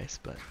kind of nice,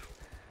 but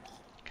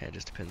kind of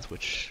just depends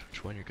which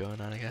one you're going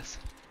on, I guess.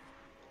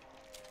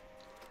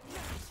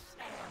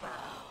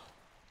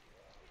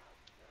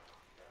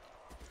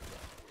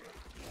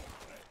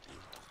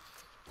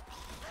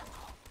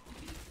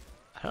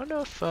 I don't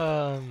know if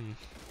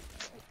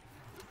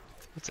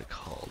what's it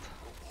called?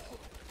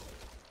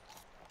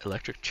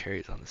 Electric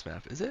cherries on this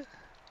map, is it?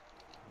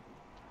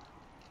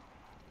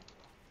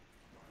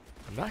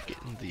 I'm not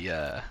getting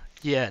the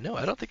yeah, no,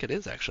 I don't think it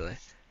is actually.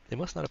 They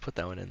must not have put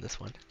that one in this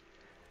one.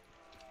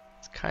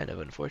 It's kind of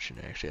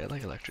unfortunate actually. I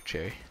like electric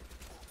cherry.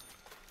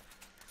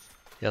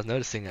 Yeah, I was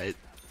noticing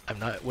I'm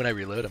not, when I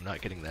reload, I'm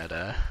not getting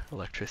that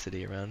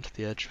electricity around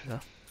the edge, so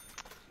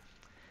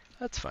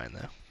that's fine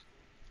though.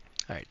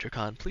 Alright,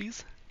 Drakon,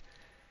 please.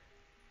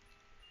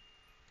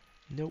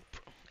 Nope.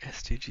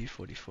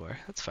 STG-44.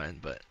 That's fine,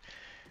 but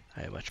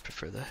I much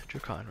prefer the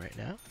Drakon right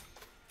now.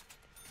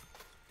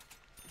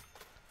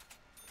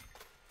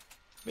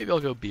 Maybe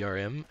I'll go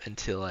BRM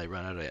until I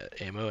run out of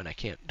ammo and I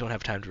don't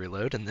have time to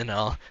reload, and then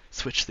I'll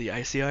switch to the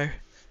ICR.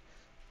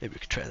 Maybe we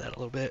could try that a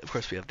little bit. Of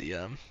course, we have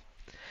the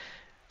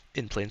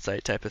in plain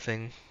sight type of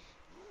thing.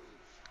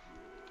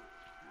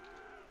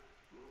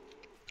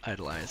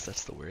 Idolize,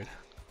 that's the word.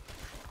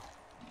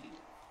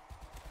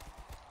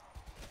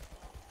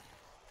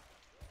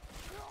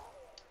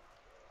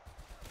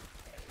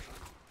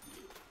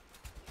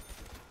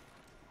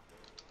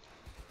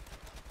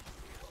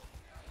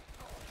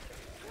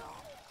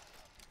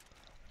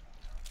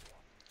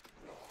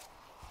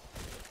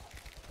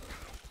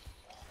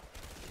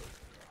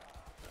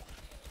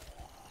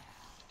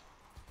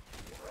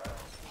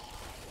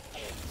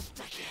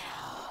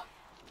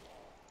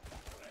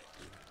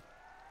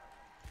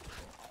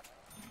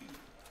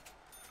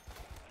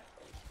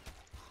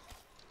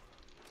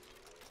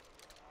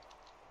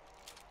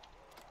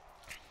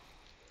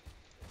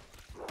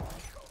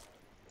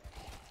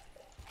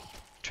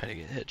 Trying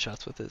to get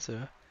headshots with it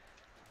so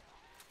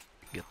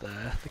get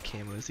the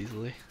camos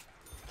easily.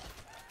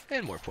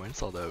 And more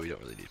points, although we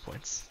don't really need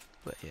points.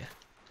 But yeah,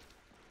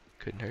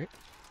 couldn't hurt.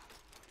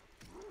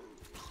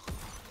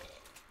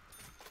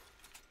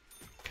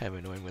 Kind of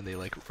annoying when they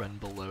like run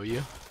below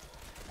you.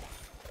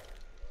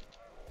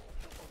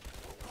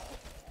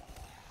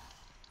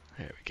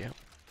 There we go.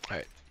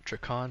 Alright,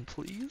 Drakon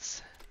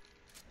please.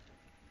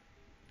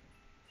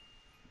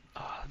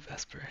 Ah, oh,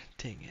 Vesper,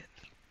 dang it.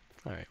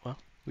 Alright, well,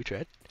 we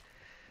tried.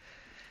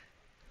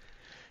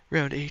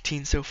 Round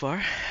 18 so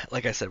far.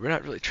 Like I said, we're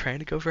not really trying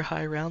to go for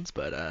high rounds,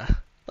 but I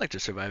like to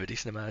survive a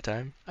decent amount of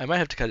time. I might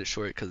have to cut it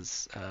short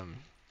because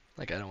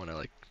like I don't want to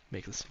like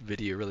make this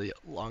video really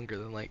longer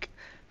than like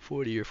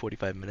 40 or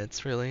 45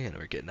 minutes really, and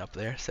we're getting up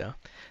there, so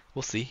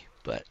we'll see.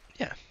 But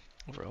yeah,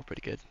 overall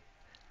pretty good.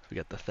 We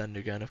got the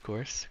thunder gun, of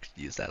course.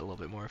 Could use that a little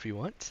bit more if you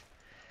want.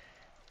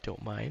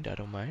 Don't mind, I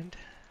don't mind.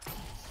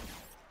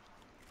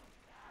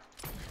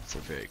 It's a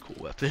very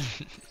cool weapon.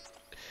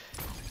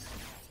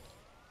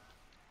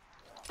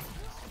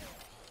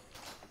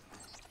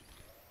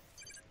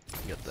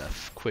 Got the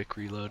quick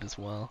reload as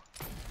well.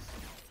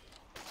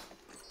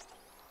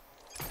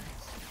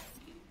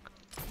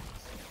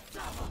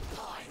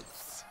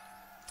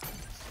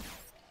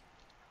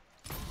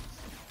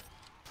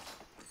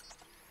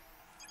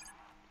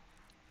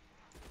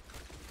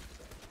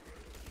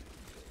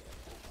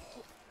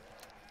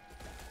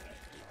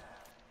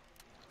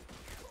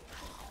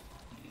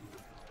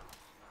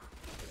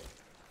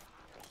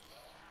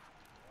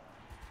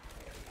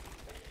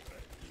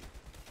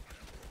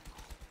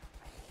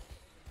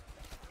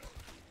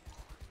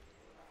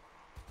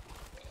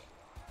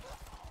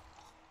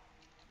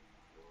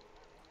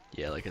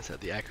 Yeah, like I said,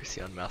 the accuracy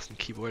on mouse and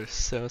keyboard is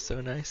so, so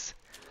nice.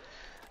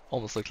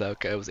 Almost looked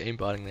like I was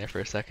aimbotting there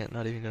for a second,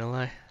 not even gonna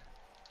lie.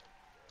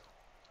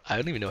 I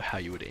don't even know how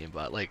you would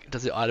aimbot. Like,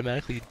 does it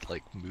automatically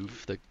like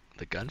move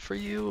the gun for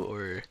you,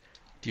 or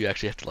do you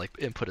actually have to like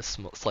input a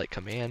slight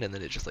command and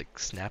then it just like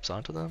snaps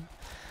onto them?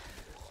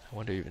 I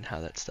wonder even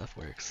how that stuff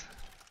works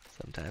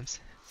sometimes.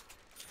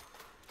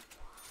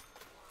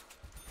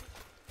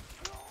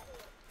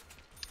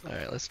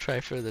 Alright, let's try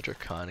for the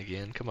Drakon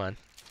again. Come on.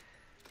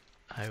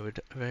 I would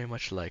very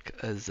much like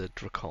a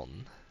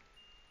Drakon.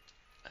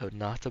 I would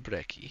not a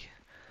Brekkie.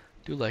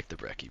 Do like the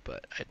Brekkie,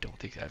 but I don't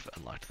think I've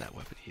unlocked that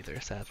weapon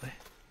either, sadly.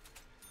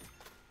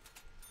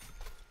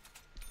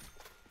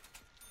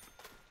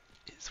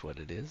 Is what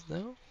it is,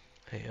 though.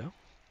 Heyo.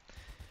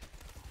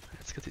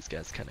 Let's get these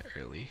guys kind of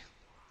early.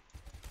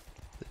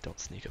 They don't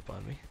sneak up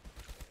on me.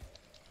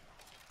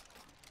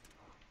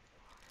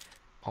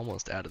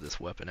 Almost out of this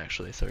weapon,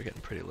 actually, so we're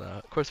getting pretty low.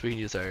 Of course, we can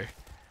use our...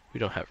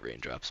 We don't have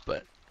raindrops,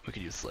 but we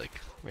could use, like,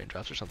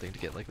 raindrops or something to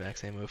get, like,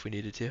 max ammo if we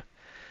needed to.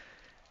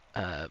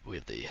 We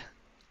have the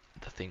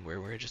thing where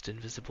we're just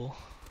invisible,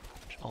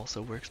 which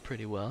also works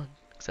pretty well,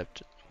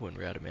 except when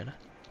we're out of mana.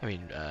 I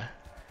mean,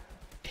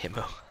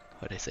 ammo.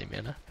 Why'd I say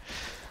mana?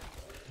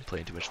 I'm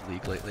playing too much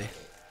League lately.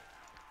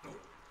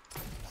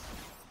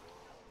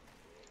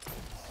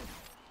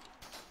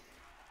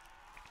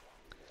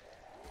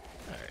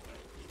 Alright.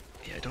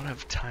 Yeah, I don't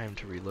have time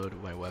to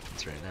reload my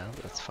weapons right now,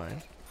 but that's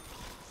fine.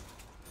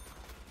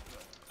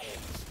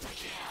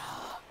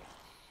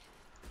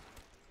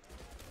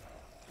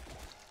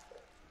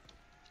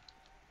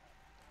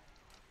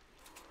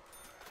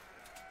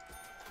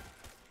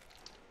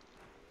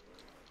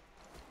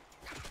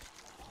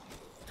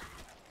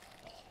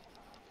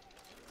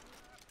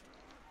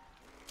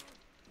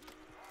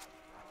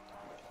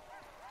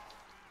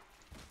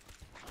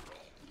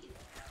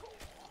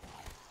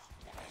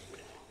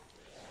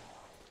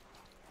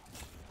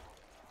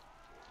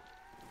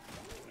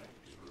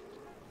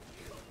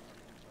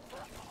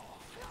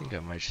 I think I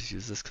might just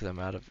use this because I'm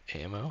out of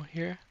ammo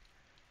here.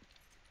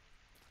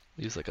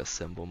 Use like a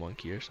symbol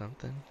monkey or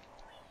something.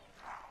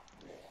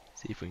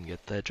 See if we can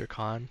get the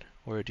Drakon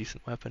or a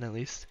decent weapon at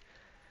least.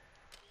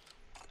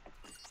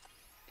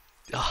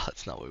 Oh,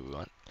 that's not what we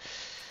want.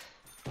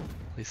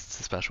 At least it's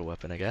a special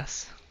weapon, I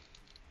guess.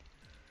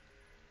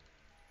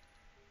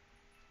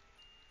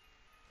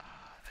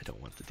 I don't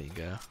want the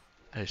dingo.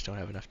 I just don't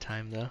have enough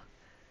time though.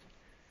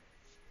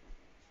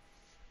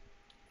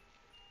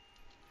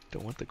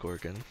 Don't want the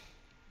Gorgon.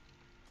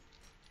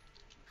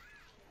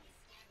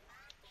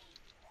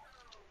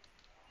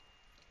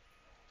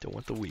 Don't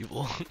want the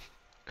Weevil.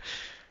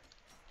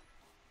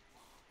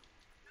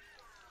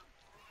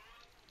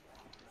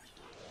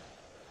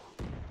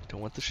 Don't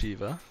want the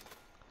Shiva.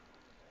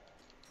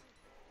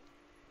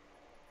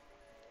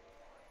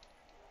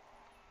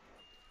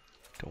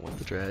 Don't want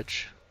the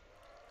Dredge.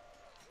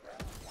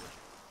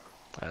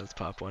 Alright, let's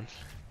pop one.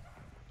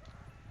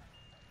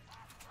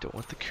 Don't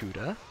want the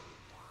Kuda.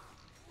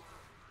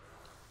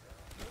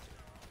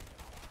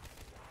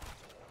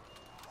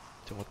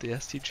 Don't want the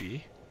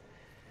STG.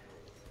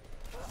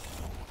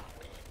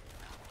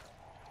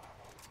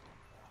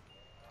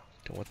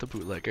 Don't want the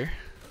bootlegger.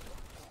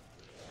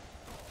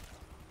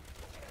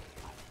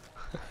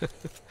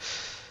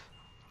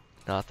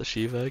 Not the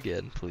Shiva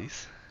again,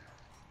 please.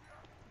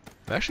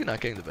 I'm actually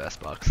not getting the best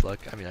box luck.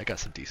 I mean, I got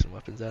some decent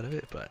weapons out of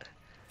it, but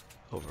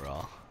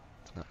overall,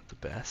 it's not the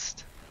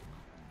best.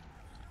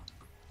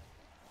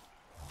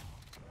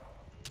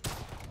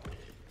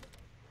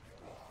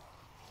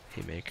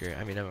 Haymaker,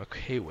 I mean, I'm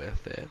okay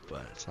with it,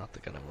 but it's not the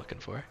gun I'm looking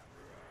for.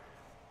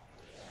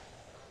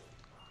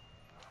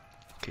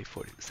 Okay,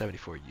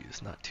 74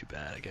 use, not too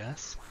bad, I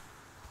guess.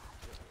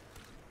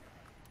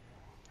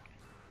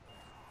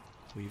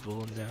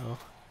 Weevil, no.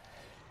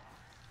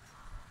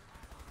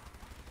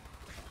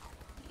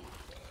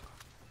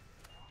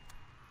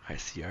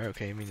 ICR,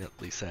 okay, I mean,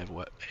 at least I have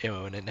what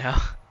ammo in it now.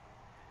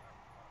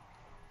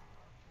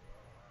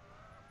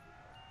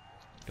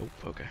 Nope,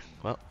 okay,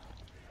 well.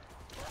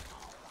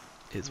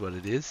 Is what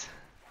it is.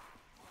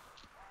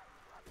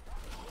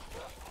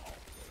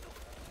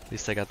 At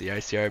least I got the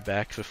ICR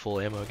back to full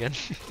ammo again.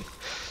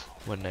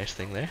 One nice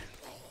thing there.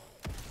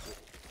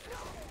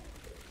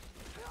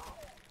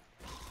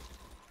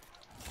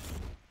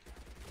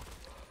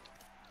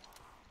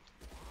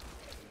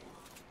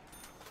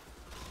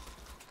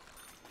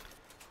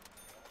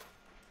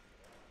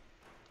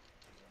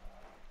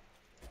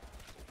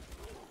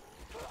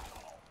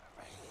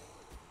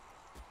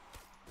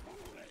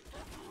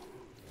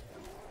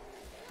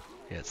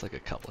 Yeah, it's like a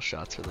couple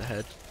shots for the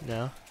head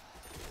now.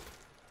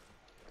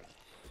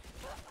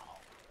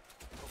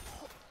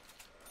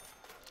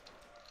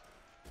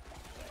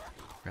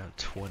 Around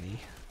 20.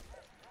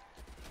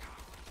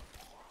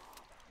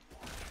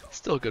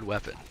 Still a good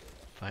weapon,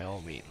 by all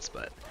means,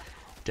 but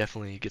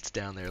definitely gets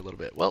down there a little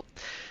bit. Well,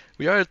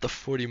 we are at the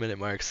 40-minute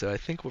mark, so I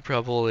think we'll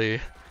try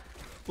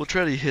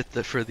to hit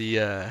for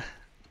the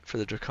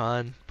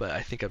Drakon, but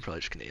I think I'm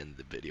probably just gonna end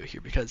the video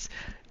here because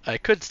I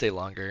could stay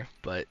longer,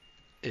 but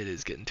It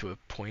is getting to a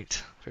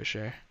point for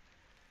sure.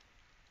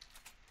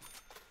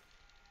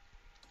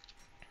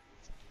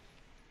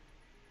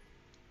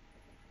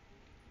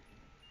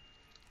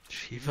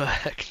 Shiva,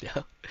 heck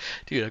no.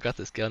 Dude, I've got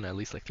this gun at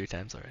least like 3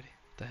 times already.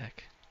 What the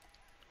heck?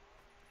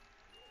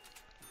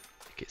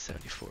 Get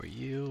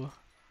 74U.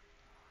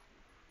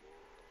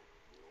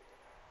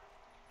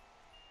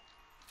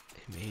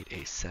 He made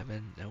a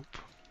 7. Nope.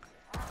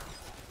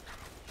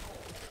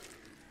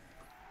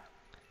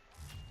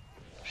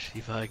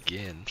 Shiva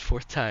again.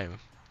 4th time.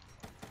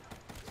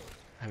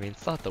 I mean,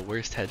 it's not the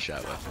worst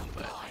headshot weapon,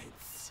 but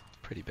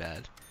pretty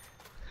bad.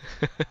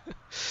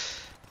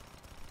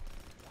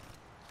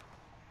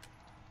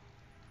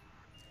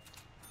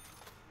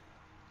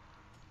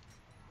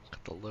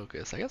 Got the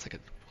Locust. I guess I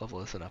could level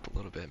this one up a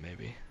little bit,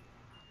 maybe.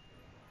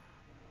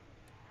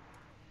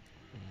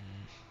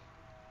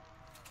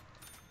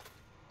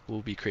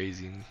 We'll be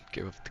crazy and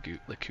give up the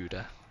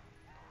Lakuta.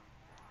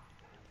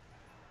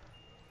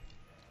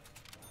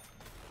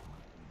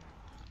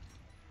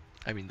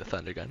 I mean the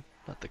Thunder Gun,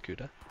 not the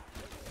Kuda.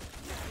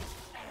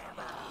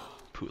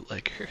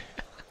 Bootlegger.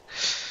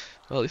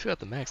 Well, at least we got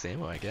the max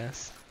ammo, I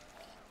guess.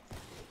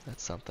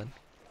 That's something.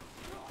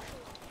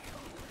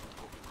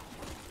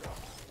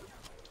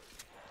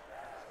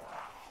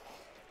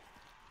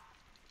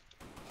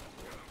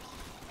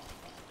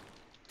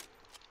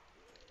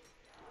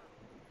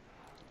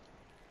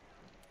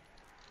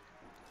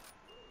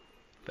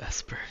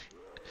 Vesper.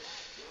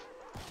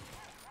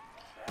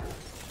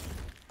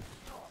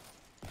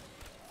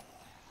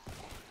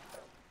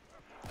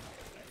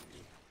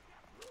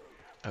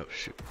 Oh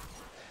shoot.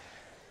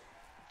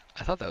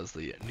 I thought that was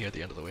near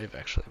the end of the wave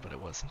actually, but it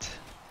wasn't.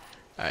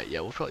 Alright, yeah,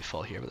 we'll probably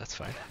fall here, but that's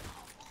fine.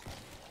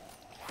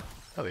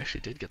 Oh, we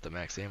actually did get the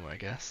max ammo, I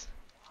guess.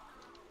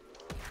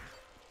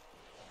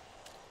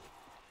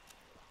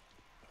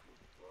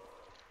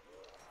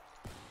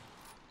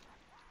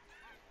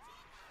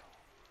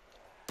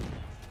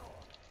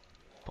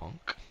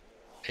 Bonk.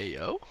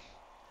 Ayo.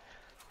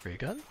 Ray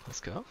gun, let's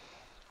go.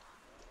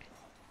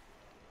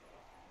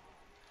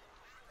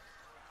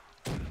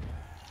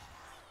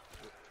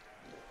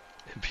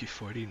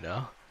 MP40,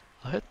 no.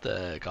 I'll hit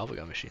the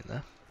Gobblegun machine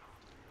though.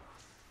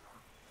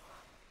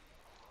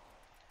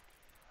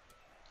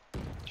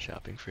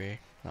 Shopping free,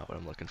 not what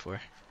I'm looking for.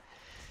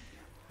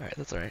 Alright,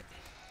 that's alright.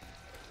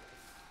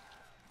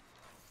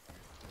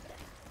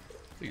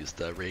 Use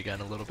the ray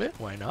gun a little bit,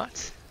 why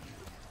not?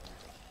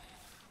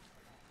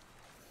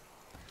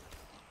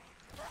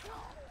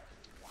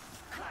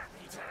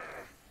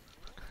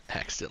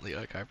 Accidentally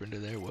a carpenter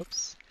there,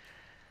 whoops.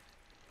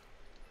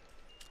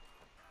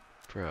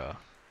 Bro.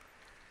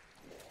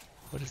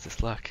 What is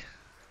this luck?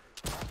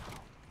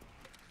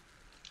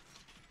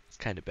 It's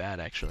kind of bad,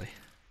 actually.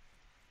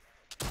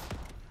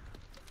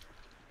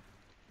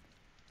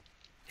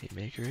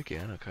 Haymaker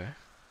again, okay.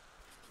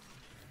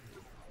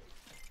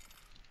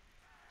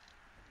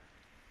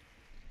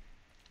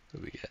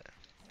 What do we get?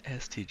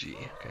 STG,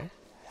 okay.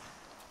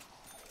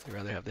 I'd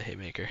rather have the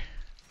Haymaker.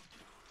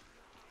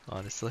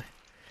 Honestly.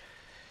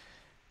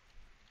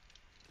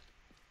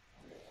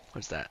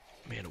 What's that?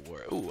 Man of War.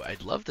 Ooh,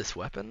 I'd love this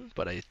weapon,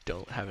 but I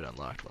don't have it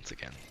unlocked once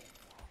again.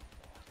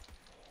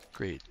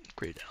 Great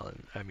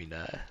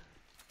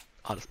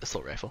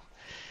assault rifle.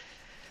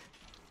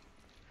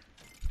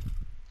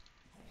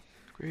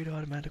 Great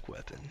automatic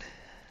weapon.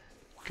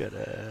 Got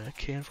a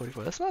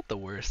KN-44. That's not the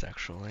worst,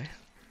 actually.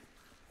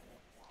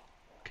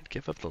 Could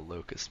give up the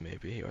Locust,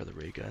 maybe, or the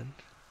ray gun.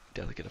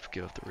 Definitely gonna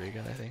give up the ray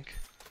gun, I think.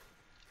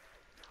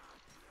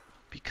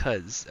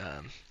 Because,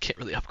 can't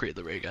really upgrade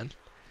the ray gun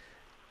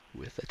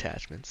with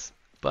attachments.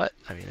 But,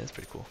 I mean, that's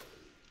pretty cool.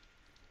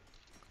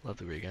 Love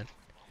the ray gun.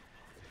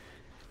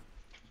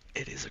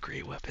 It is a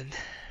great weapon.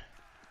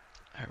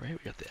 Alright, we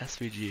got the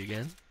SVG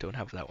again. Don't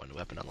have that one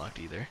weapon unlocked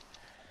either.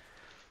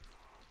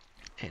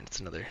 And it's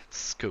another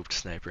scoped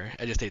sniper.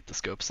 I just hate the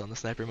scopes on the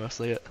sniper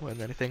mostly more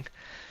than anything.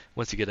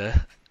 Once you get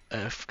a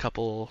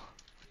couple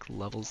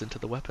levels into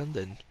the weapon,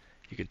 then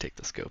you can take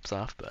the scopes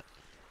off, but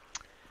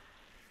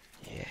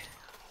yeah.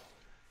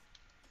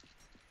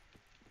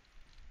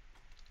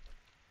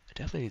 I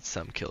definitely need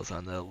some kills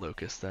on the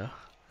Locust though,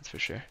 that's for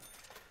sure.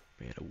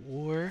 Man of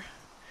War.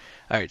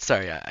 Alright,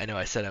 sorry, I know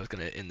I said I was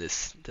gonna end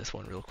this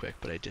one real quick,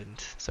 but I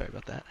didn't. Sorry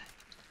about that.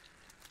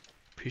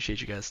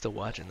 Appreciate you guys still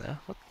watching though.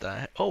 What the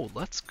heck? Oh,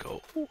 let's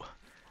go.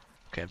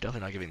 Okay, I'm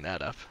definitely not giving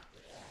that up.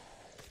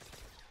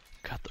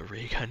 Got the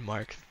ray gun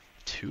Mark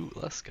II.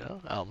 Let's go.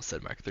 I almost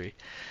said Mark III.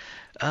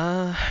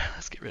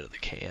 Let's get rid of the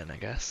KN, I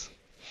guess.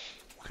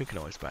 We can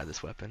always buy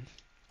this weapon.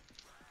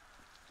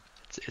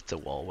 It's a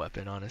wall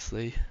weapon,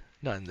 honestly.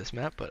 Not in this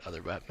map, but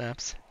other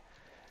maps.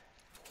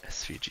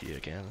 SVG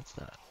again. That's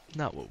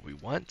not what we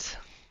want.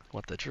 I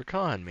want the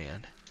Drakon,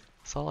 man.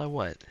 That's all I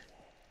want.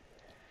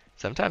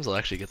 Sometimes I'll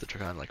actually get the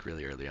Drakon like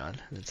really early on,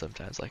 and then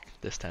sometimes like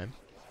this time,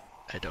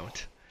 I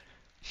don't.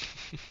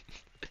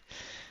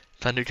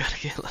 Thunder Gun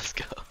again, let's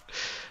go.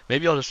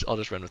 Maybe I'll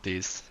just run with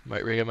these.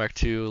 Ray Gun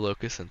Mark II,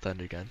 Locust, and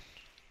Thunder Gun.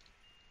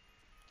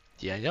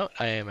 Yeah, you know what?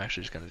 I am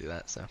actually just gonna do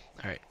that, so.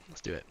 Alright, let's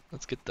do it.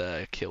 Let's get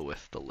the kill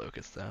with the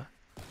Locust, though.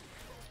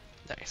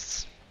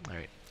 Nice.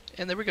 Alright.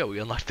 And there we go, we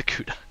unlocked the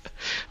Kuda.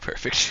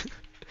 Perfect.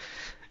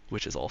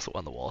 Which is also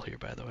on the wall here,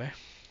 by the way.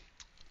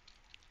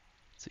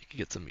 So you can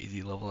get some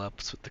easy level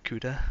ups with the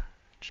Kuda,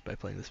 just by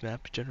playing this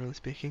map, generally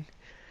speaking.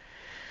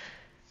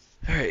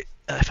 Alright,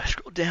 if I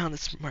scroll down,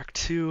 that's Mark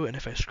II, and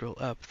if I scroll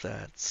up,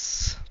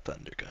 that's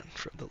Thundergun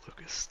from the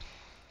Locust.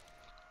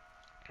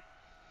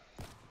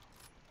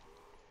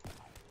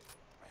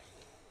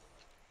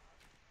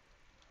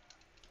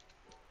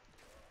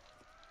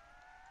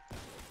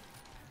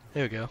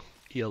 There we go.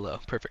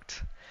 ELO.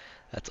 Perfect.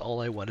 That's all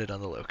I wanted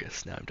on the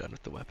Locust. Now I'm done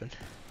with the weapon.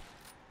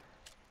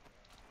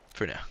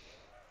 For now.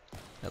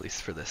 At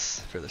least for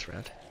this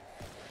round.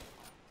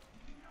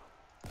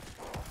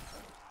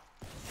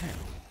 Okay.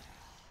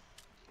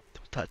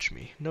 Don't touch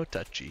me. No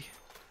touchy.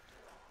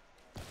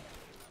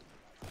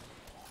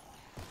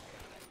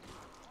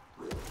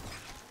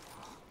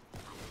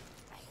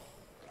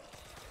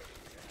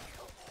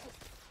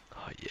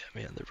 Oh yeah,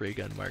 man. The ray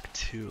gun Mark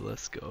II.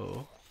 Let's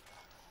go.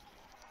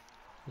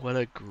 What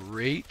a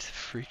great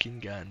freaking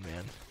gun,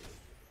 man.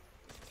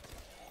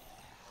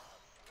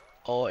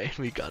 Oh, and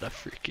we got a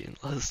freaking,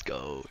 let's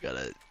go. We got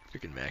a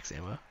freaking max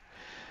ammo.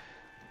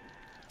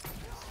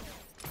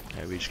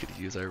 Alright, we just get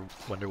to use our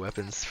wonder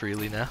weapons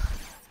freely now.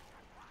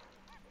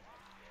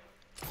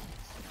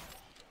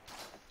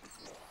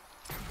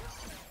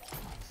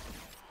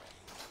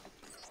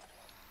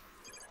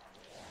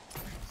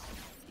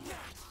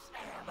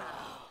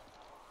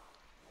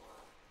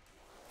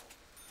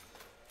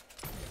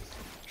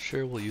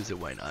 Sure, we'll use it,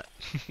 why not?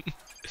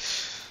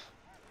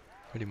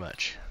 Pretty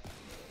much.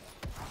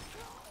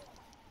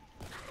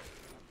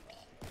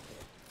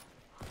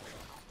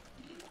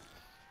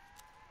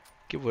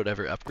 Give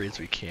whatever upgrades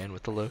we can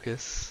with the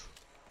Locust.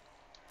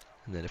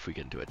 And then if we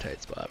get into a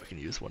tight spot, we can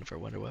use one of our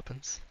wonder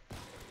weapons.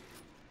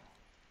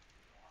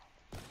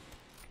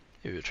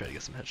 Maybe we'll try to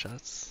get some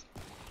headshots.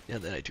 Yeah,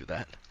 then I do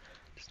that.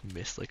 Just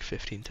miss like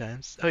 15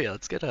 times. Oh yeah,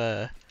 let's get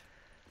a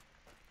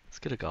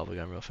gobble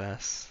gun real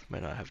fast.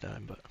 Might not have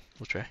time, but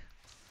we'll try.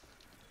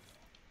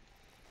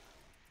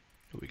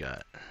 We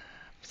got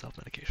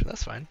self-medication.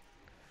 That's fine.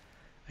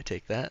 I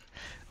take that.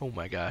 Oh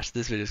my gosh,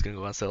 this video's gonna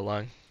go on so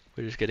long.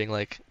 We're just getting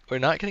like, we're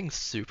not getting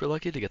super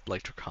lucky to get the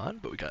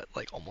Electrocon, but we got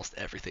like almost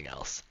everything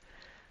else.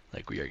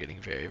 Like we are getting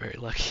very, very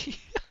lucky.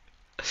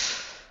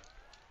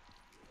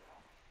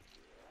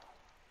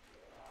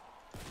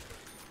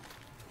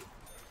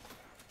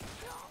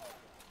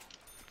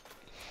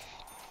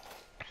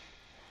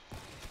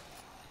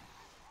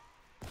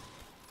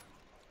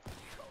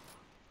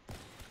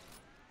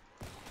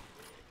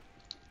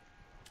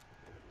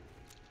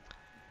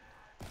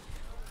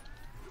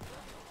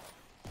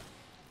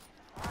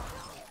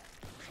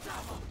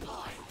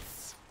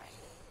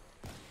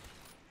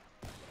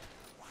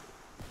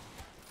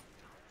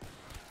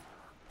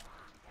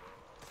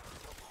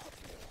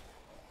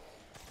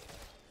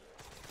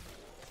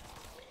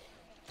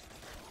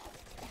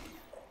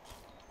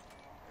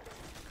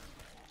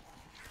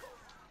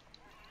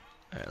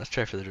 Alright, let's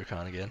try for the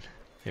Dracon again.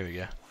 Here we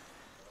go.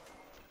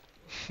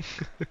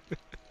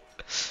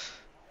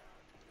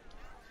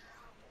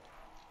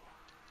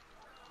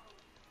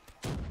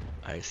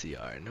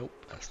 ICR,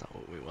 nope, that's not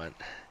what we want.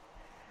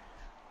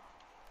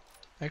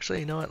 Actually,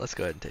 you know what, let's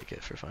go ahead and take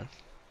it for fun.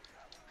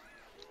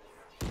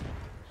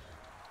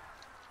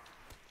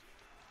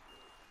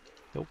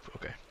 Nope,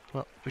 okay.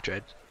 Well, we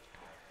tried.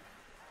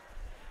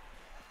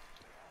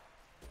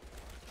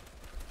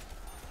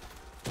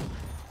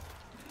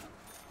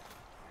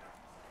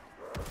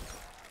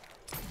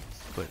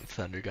 Putting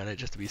Thunder Gun it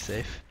just to be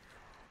safe.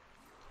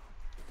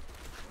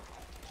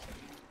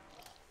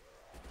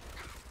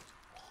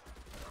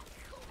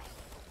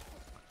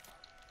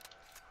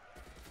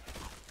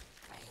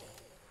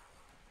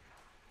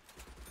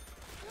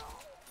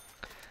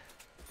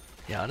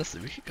 Yeah,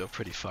 honestly, we could go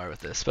pretty far with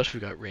this, especially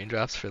if we got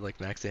raindrops for like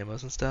max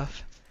ammos and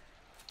stuff.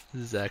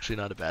 This is actually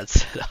not a bad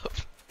setup.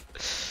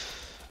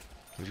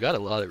 We've got a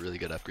lot of really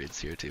good upgrades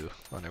here too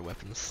on our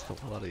weapons.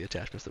 A lot of the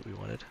attachments that we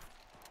wanted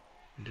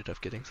ended up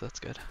getting, so that's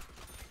good.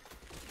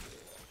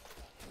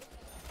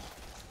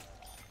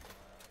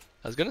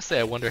 I was gonna say,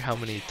 I wonder how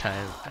many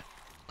times,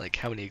 like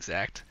how many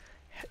exact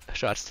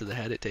shots to the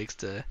head it takes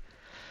to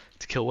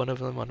kill one of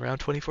them on round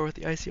 24 with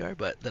the ICR,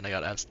 but then I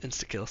got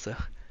insta kill, so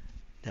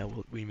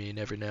now we may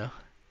never know.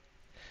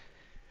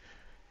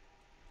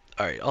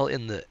 All right, I'll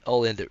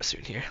end it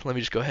soon here. Let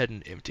me just go ahead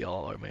and empty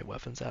all of my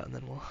weapons out, and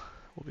then we'll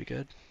be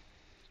good.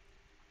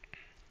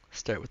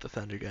 Start with the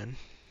Thunder Gun.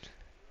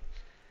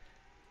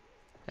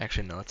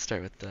 Actually, no. Let's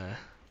start with the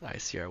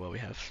ICR while we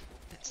have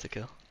insta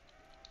kill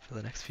for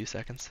the next few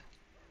seconds.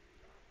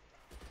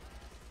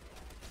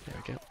 There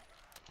we go.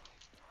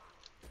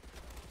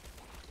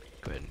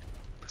 Go ahead and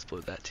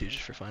explode that too,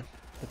 just for fun.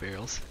 The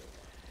barrels.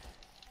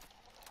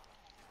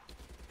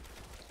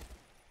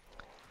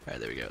 Alright,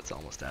 there we go. It's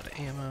almost out of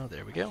ammo.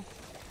 There we go.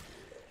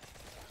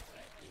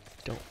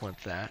 Don't want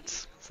that,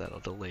 because that'll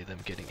delay them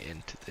getting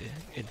into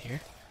in here.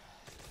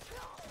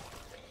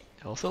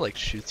 It also like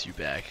shoots you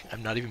back.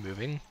 I'm not even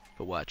moving,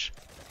 but watch.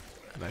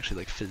 I'm actually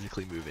like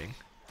physically moving,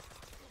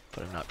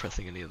 but I'm not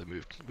pressing any of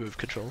the move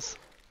controls.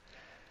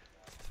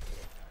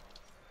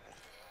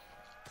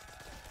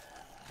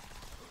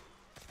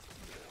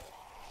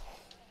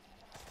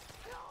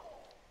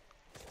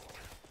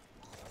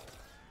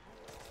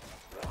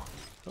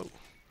 Oh,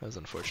 that was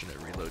unfortunate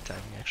reload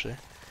timing actually.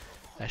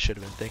 I should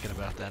have been thinking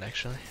about that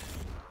actually.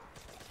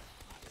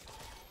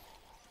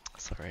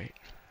 That's alright.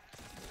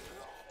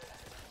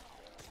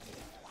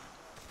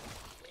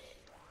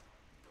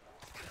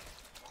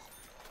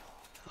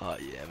 Oh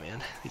yeah,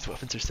 man. These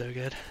weapons are so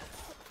good.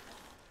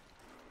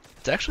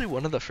 It's actually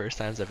one of the first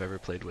times I've ever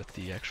played with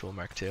the actual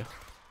Mark II.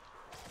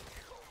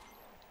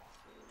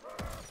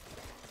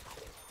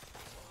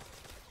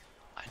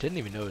 I didn't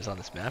even know it was on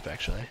this map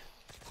actually.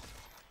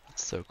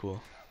 That's so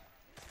cool.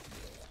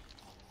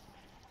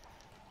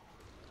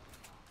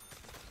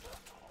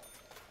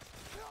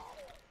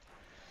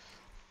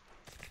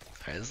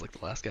 Alright, this is like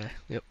the last guy.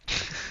 Yep.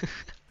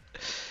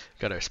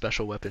 Got our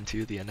special weapon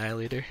too, the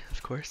Annihilator,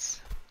 of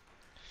course.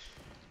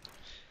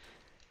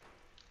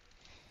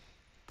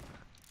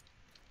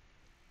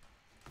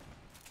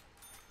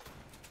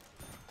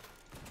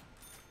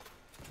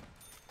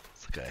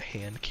 It's like a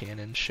hand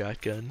cannon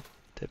shotgun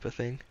type of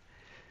thing.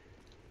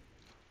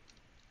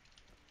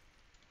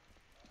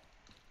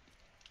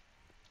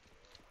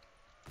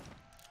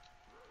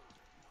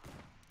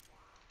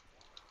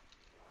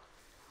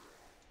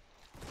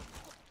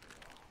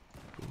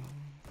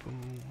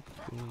 Boom,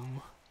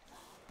 boom.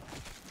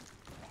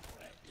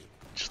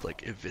 Just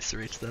like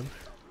eviscerates them.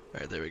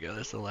 Alright, there we go.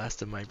 That's the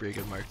last of my Brig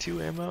of Mark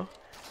II ammo.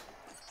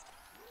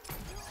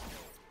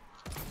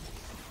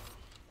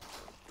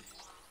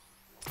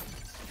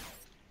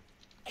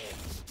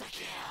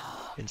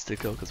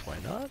 Insta-kill, because why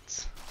not?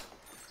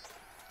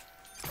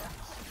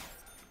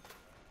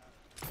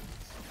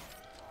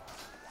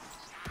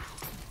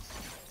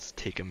 Let's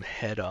take him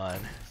head on.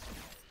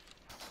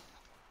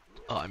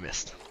 Oh, I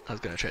missed. I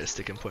was gonna try to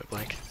stick him point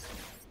blank.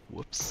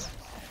 Whoops.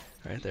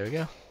 Alright, there we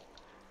go.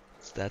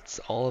 So that's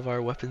all of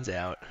our weapons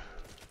out.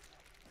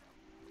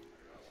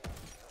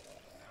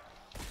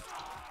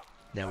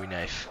 Now we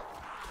knife.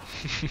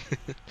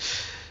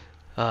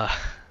 And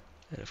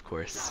of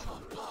course,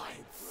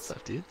 what's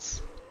up,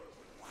 dudes?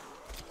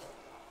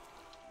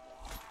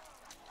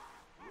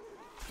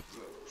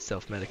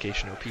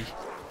 Self-medication OP.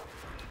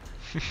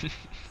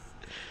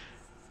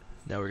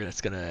 Now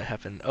it's gonna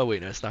happen. Oh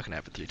wait, no, it's not gonna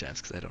happen 3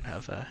 times because I don't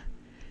have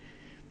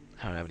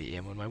any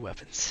ammo in my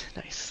weapons.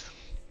 Nice.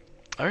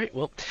 All right,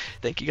 well,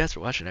 thank you guys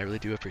for watching. I really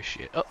do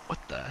appreciate it. Oh, what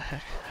the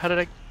heck? How did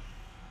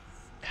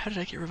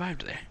I get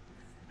revived there?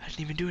 I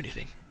didn't even do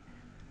anything.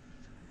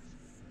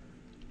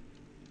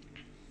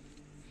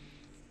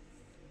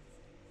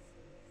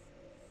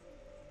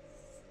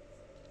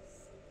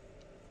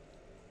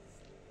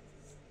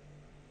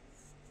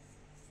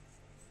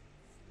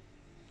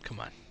 Come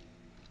on,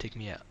 take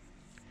me out.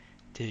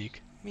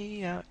 Take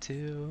me out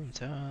to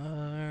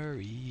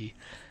Tari.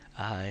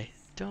 I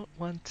don't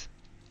want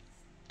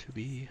to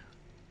be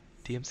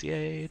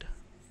DMCA'd.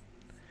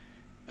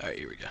 Alright,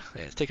 here we go.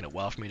 Yeah, it's taking a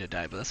while for me to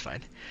die, but that's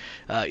fine.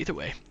 Either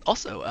way.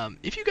 Also,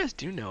 if you guys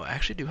do know, I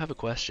actually do have a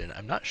question.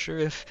 I'm not sure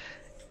if,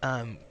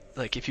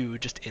 like, if you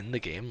just end the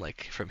game,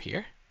 like, from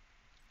here,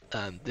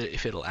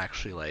 if it'll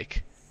actually,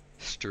 like,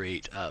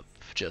 straight up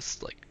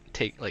just, like,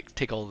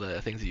 take all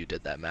the things that you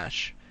did that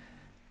match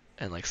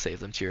and, like, save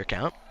them to your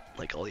account,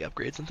 like, all the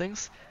upgrades and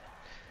things,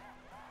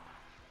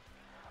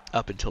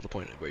 up until the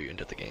point where you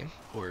ended the game,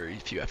 or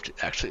if you have to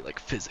actually, like,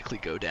 physically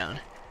go down.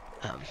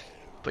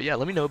 But yeah,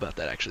 let me know about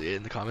that actually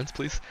in the comments,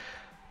 please,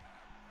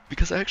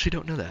 because I actually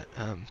don't know that.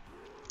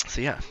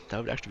 So yeah, that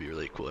would actually be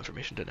really cool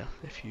information to know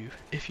if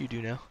you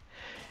do know.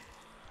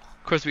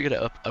 Of course, we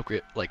gotta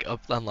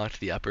unlock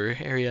the upper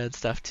area and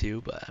stuff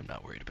too, but I'm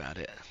not worried about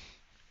it.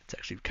 It's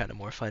actually kind of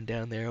more fun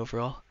down there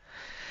overall.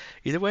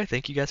 Either way,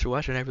 thank you guys for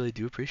watching. I really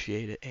do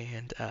appreciate it,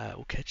 and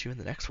we'll catch you in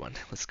the next one.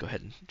 Let's go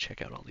ahead and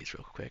check out all these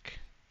real quick.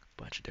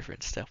 Bunch of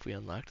different stuff we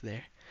unlocked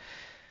there.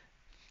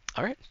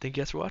 Alright, thank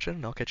you guys for watching,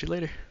 and I'll catch you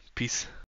later. Peace.